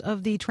terms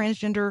of the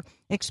transgender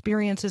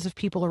experiences of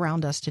people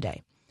around us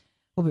today.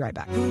 We'll be right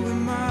back. Who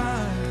am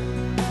I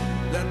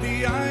that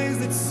the eyes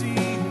that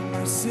see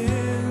my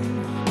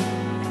sin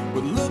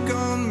would look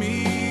on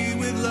me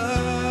with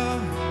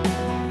love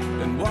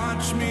and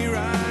watch me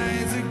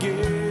rise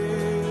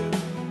again?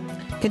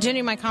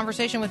 Continuing my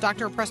conversation with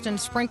Dr. Preston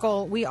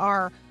Sprinkle, we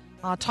are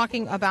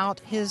talking about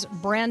his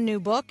brand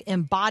new book,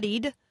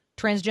 Embodied: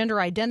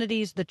 Transgender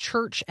Identities, the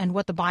Church, and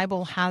what the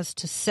Bible has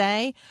to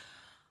say.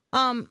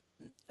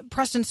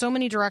 Preston, so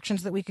many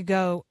directions that we could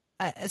go,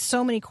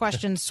 so many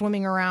questions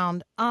swimming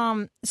around.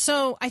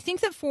 So I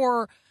think that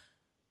for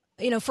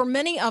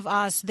many of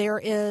us, there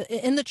is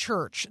in the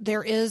church,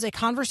 there is a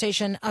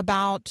conversation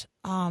about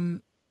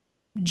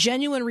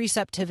genuine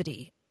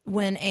receptivity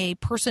when a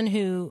person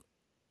who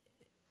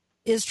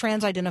is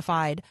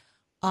trans-identified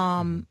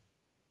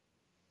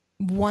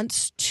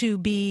wants to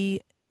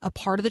be a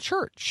part of the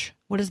church.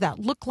 What does that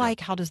look like?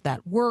 How does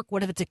that work?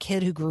 What if it's a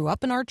kid who grew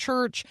up in our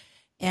church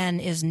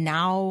and is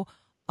now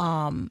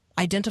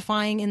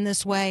identifying in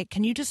this way?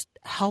 Can you just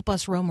help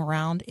us roam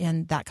around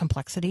in that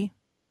complexity?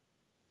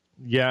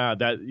 Yeah,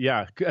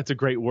 that's a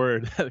great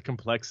word,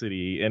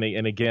 complexity. And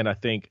again, I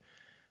think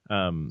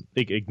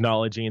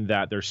acknowledging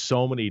that there's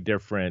so many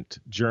different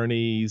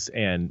journeys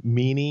and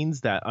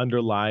meanings that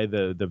underlie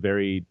the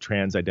very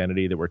trans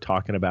identity that we're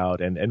talking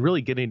about, and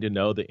really getting to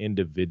know the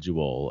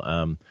individual.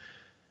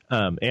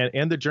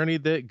 And the journey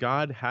that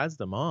God has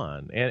them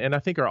on. And I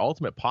think our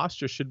ultimate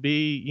posture should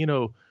be,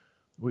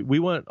 we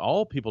want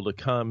all people to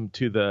come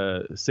to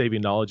the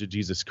saving knowledge of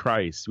Jesus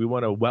Christ. We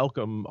want to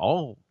welcome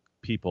all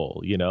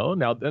people,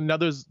 Now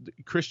there's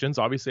Christians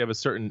obviously have a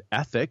certain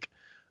ethic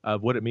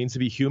of what it means to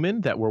be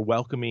human that we're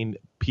welcoming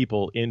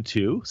people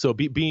into. So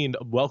being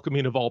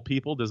welcoming of all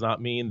people does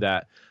not mean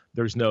that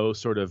there's no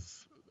sort of,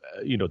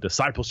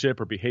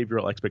 discipleship or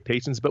behavioral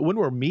expectations. But when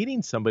we're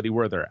meeting somebody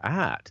where they're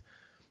at,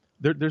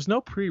 there's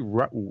no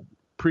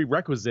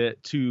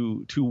prerequisite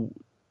to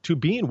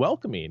being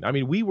welcoming. I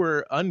mean, we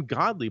were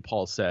ungodly,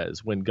 Paul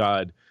says, when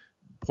God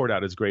poured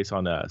out his grace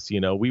on us.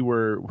 We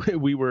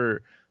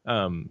were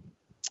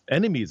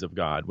enemies of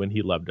God when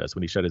he loved us,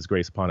 when he shed his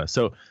grace upon us.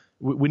 So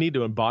we need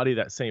to embody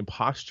that same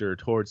posture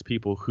towards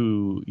people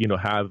who,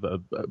 have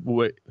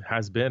what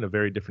has been a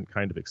very different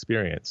kind of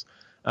experience.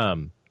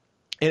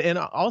 And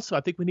also,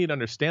 I think we need to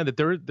understand that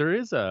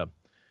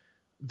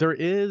there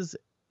is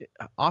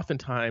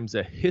oftentimes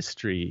a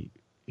history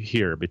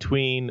here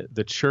between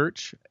the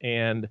church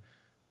and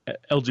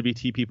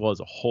LGBT people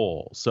as a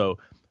whole. So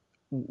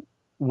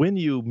when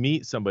you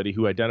meet somebody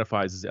who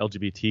identifies as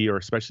LGBT, or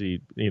especially,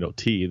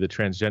 T, the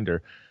transgender,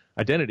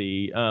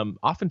 identity,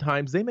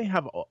 oftentimes they may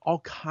have all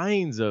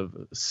kinds of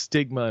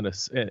stigma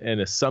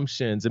and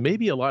assumptions, and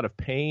maybe a lot of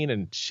pain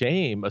and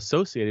shame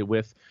associated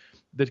with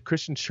the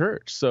Christian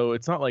church. So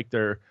it's not like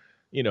they're,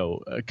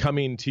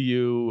 coming to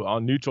you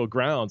on neutral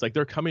grounds. Like,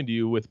 they're coming to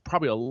you with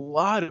probably a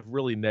lot of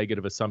really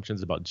negative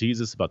assumptions about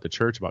Jesus, about the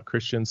church, about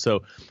Christians.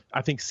 So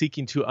I think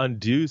seeking to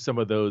undo some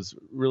of those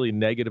really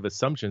negative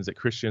assumptions that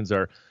Christians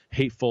are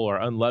hateful or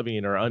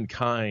unloving or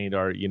unkind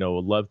or,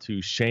 love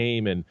to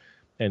shame and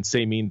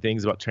say mean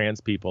things about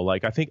trans people.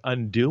 Like, I think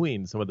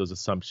undoing some of those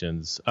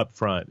assumptions up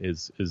front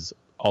is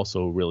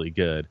also really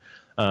good.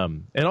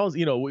 And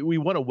also, we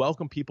want to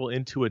welcome people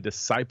into a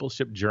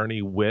discipleship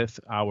journey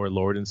with our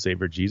Lord and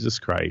Savior, Jesus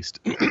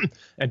Christ.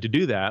 And to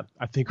do that,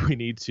 I think we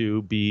need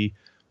to be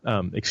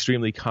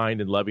extremely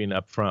kind and loving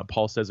up front.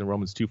 Paul says in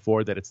Romans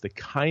 2:4 that it's the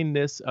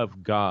kindness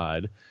of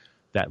God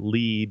that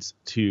leads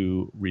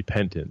to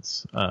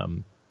repentance.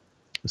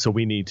 So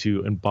we need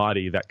to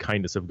embody that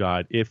kindness of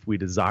God if we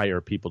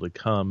desire people to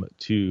come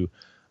to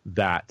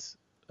that,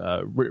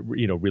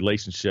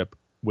 relationship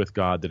with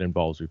God that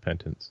involves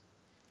repentance.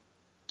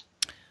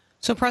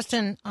 So,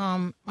 Preston,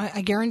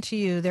 I guarantee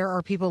you there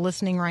are people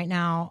listening right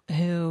now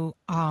who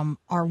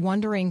are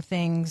wondering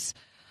things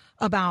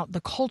about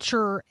the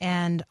culture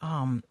and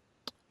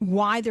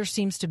why there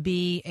seems to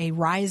be a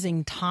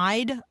rising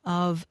tide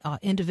of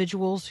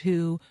individuals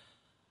who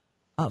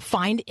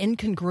find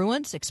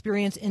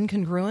experience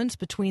incongruence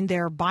between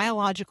their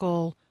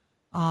biological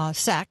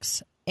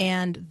sex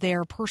and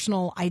their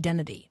personal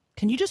identity.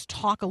 Can you just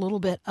talk a little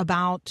bit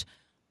about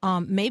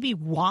maybe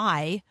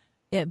why,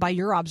 by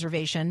your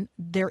observation,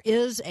 there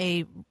is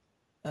a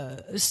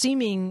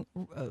seeming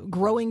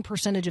growing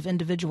percentage of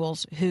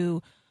individuals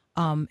who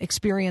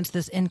experience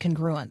this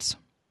incongruence?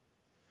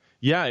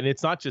 Yeah, and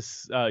it's not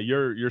just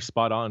you're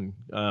spot on.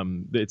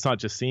 It's not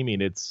just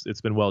seeming; it's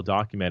been well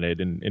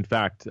documented. And in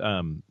fact,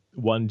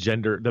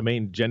 the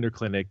main gender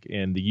clinic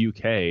in the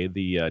UK,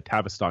 the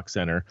Tavistock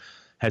Center,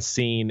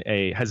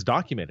 has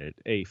documented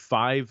a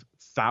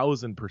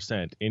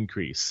 5,000%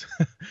 increase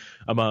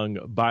among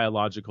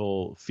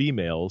biological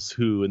females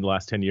who, in the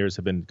last 10 years,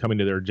 have been coming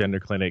to their gender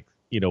clinic,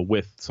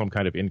 with some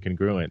kind of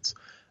incongruence.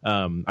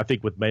 I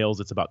think with males,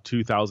 it's about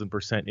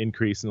 2,000%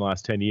 increase in the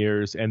last 10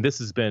 years. And this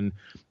has been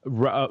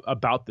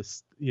about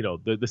this,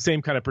 the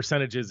same kind of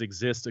percentages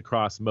exist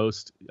across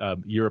most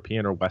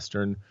European or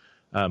Western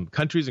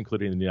countries,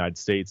 including the United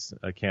States,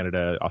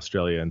 Canada,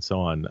 Australia, and so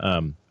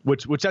on.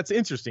 Which that's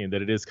interesting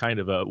that it is kind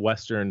of a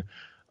Western,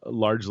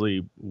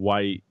 largely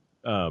white,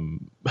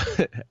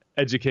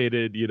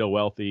 educated,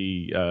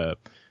 wealthy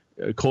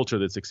culture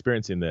that's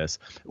experiencing this.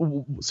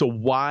 So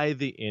why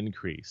the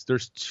increase?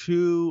 There's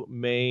two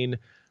main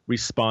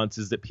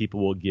responses that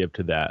people will give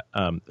to that.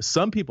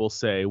 Some people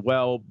say,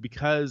 well,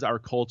 because our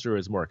culture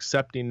is more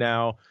accepting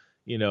now,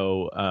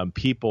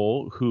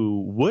 people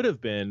who would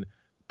have been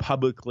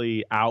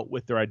publicly out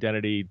with their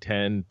identity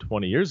 10,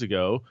 20 years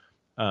ago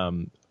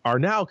are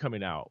now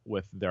coming out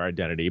with their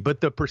identity.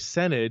 But the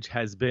percentage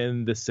has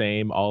been the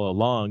same all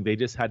along. They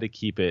just had to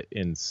keep it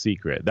in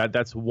secret.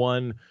 That's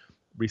one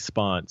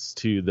response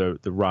to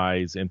the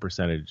rise in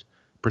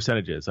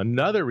percentages.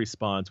 Another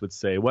response would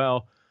say,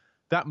 well,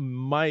 that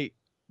might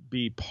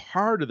be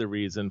part of the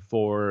reason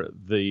for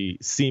the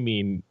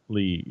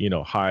seemingly,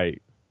 high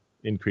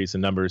increase in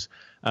numbers.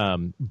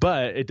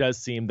 But it does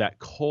seem that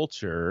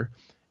culture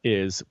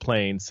is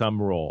playing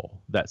some role,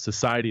 that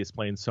society is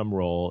playing some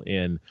role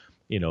in,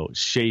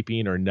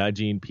 shaping or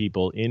nudging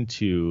people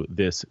into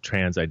this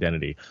trans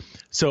identity.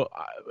 So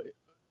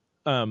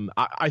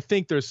I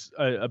think there's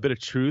a bit of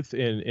truth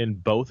in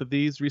both of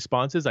these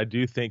responses. I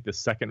do think the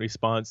second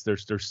response,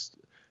 there's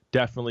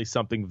definitely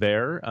something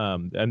there.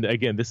 And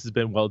again, this has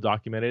been well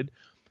documented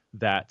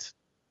that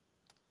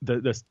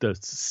the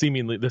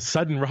seemingly the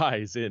sudden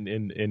rise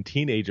in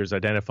teenagers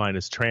identifying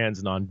as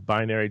trans,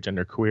 non-binary,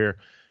 genderqueer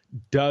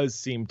does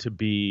seem to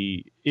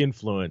be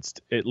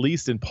influenced, at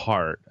least in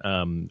part,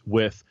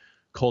 with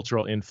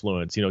cultural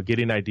influence,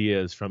 getting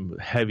ideas from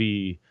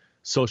heavy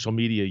social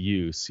media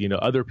use,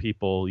 other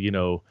people,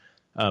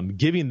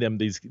 giving them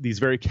these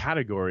very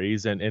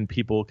categories and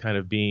people kind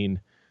of being,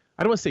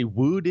 I don't want to say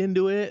wooed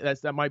into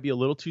it. That might be a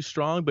little too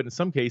strong, but in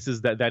some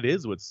cases that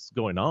is what's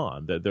going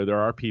on. That there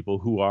are people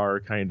who are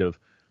kind of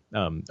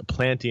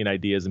planting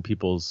ideas in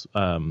people's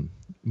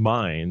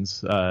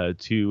minds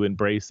to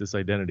embrace this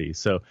identity.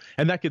 So,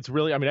 and that gets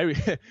really,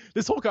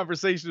 this whole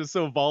conversation is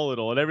so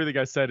volatile and everything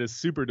I said is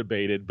super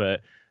debated,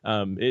 but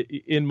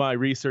in my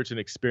research and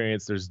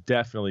experience, there's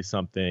definitely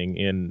something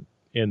in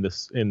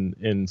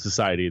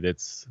society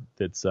that's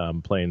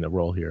playing the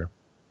role here.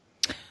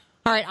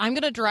 All right, I'm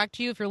going to direct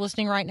you, if you're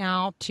listening right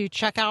now, to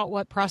check out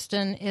what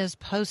Preston is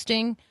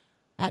posting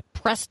at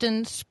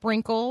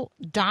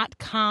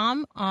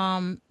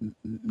prestonsprinkle.com,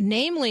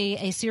 namely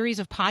a series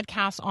of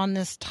podcasts on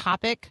this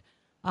topic,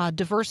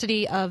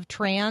 diversity of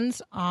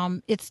trans.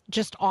 It's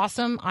just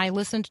awesome. I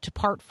listened to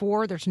part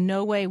 4. There's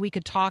no way we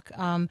could talk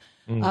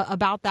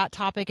about that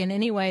topic in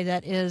any way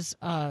that is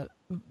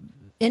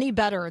any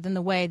better than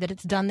the way that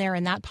it's done there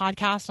in that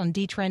podcast on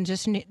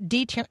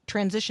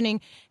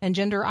detransitioning and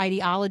gender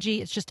ideology.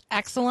 It's just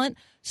excellent.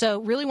 So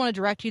really want to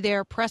direct you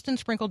there,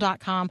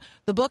 PrestonSprinkle.com.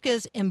 The book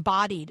is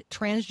Embodied,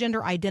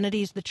 Transgender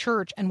Identities, the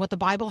Church, and What the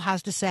Bible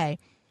Has to Say.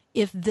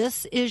 If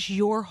this is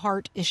your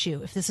heart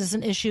issue, if this is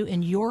an issue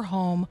in your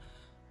home,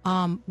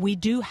 we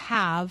do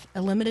have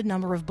a limited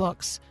number of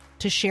books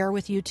to share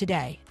with you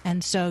today.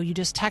 And so you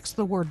just text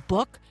the word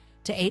book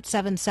to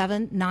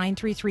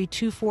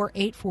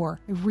 877-933-2484.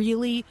 I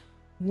really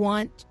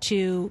want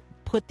to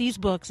put these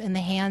books in the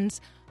hands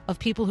of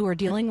people who are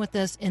dealing with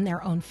this in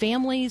their own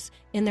families,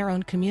 in their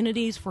own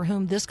communities, for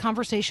whom this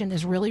conversation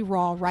is really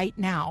raw right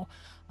now.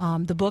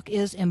 The book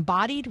is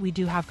Embodied. We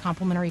do have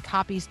complimentary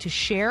copies to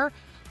share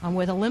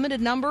with a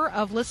limited number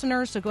of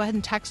listeners. So go ahead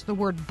and text the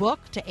word book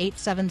to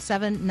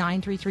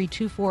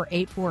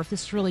 877-933-2484 if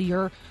this is really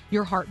your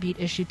heartbeat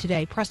issue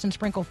today. Preston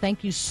Sprinkle,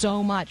 thank you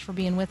so much for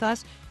being with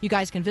us. You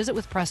guys can visit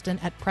with Preston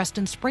at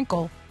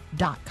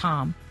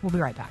PrestonSprinkle.com. We'll be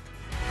right back.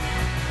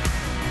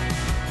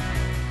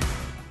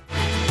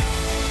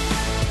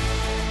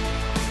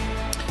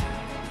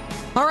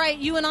 All right,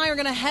 you and I are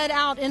going to head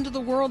out into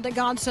the world that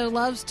God so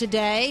loves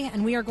today,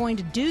 and we are going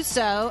to do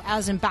so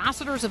as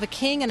ambassadors of a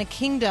king and a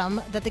kingdom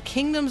that the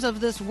kingdoms of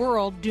this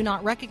world do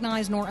not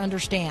recognize nor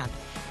understand.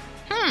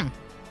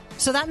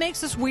 So that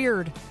makes us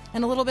weird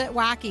and a little bit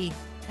wacky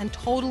and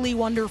totally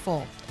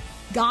wonderful.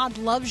 God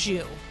loves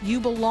you. You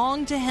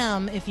belong to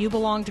Him if you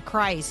belong to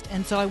Christ,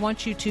 and so I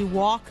want you to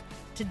walk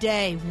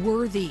today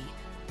worthy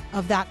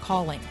of that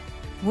calling,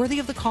 worthy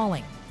of the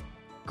calling.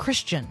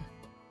 Christian.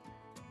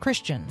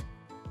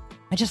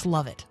 I just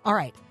love it. All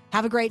right.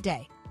 Have a great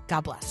day.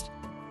 God bless.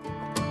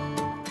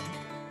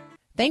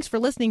 Thanks for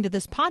listening to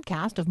this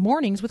podcast of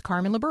Mornings with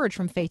Carmen LaBerge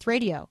from Faith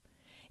Radio.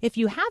 If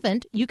you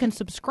haven't, you can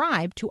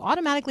subscribe to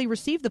automatically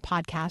receive the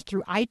podcast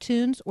through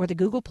iTunes or the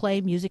Google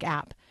Play Music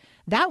app.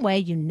 That way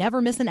you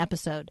never miss an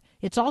episode.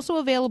 It's also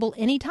available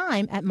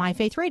anytime at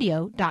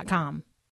myfaithradio.com.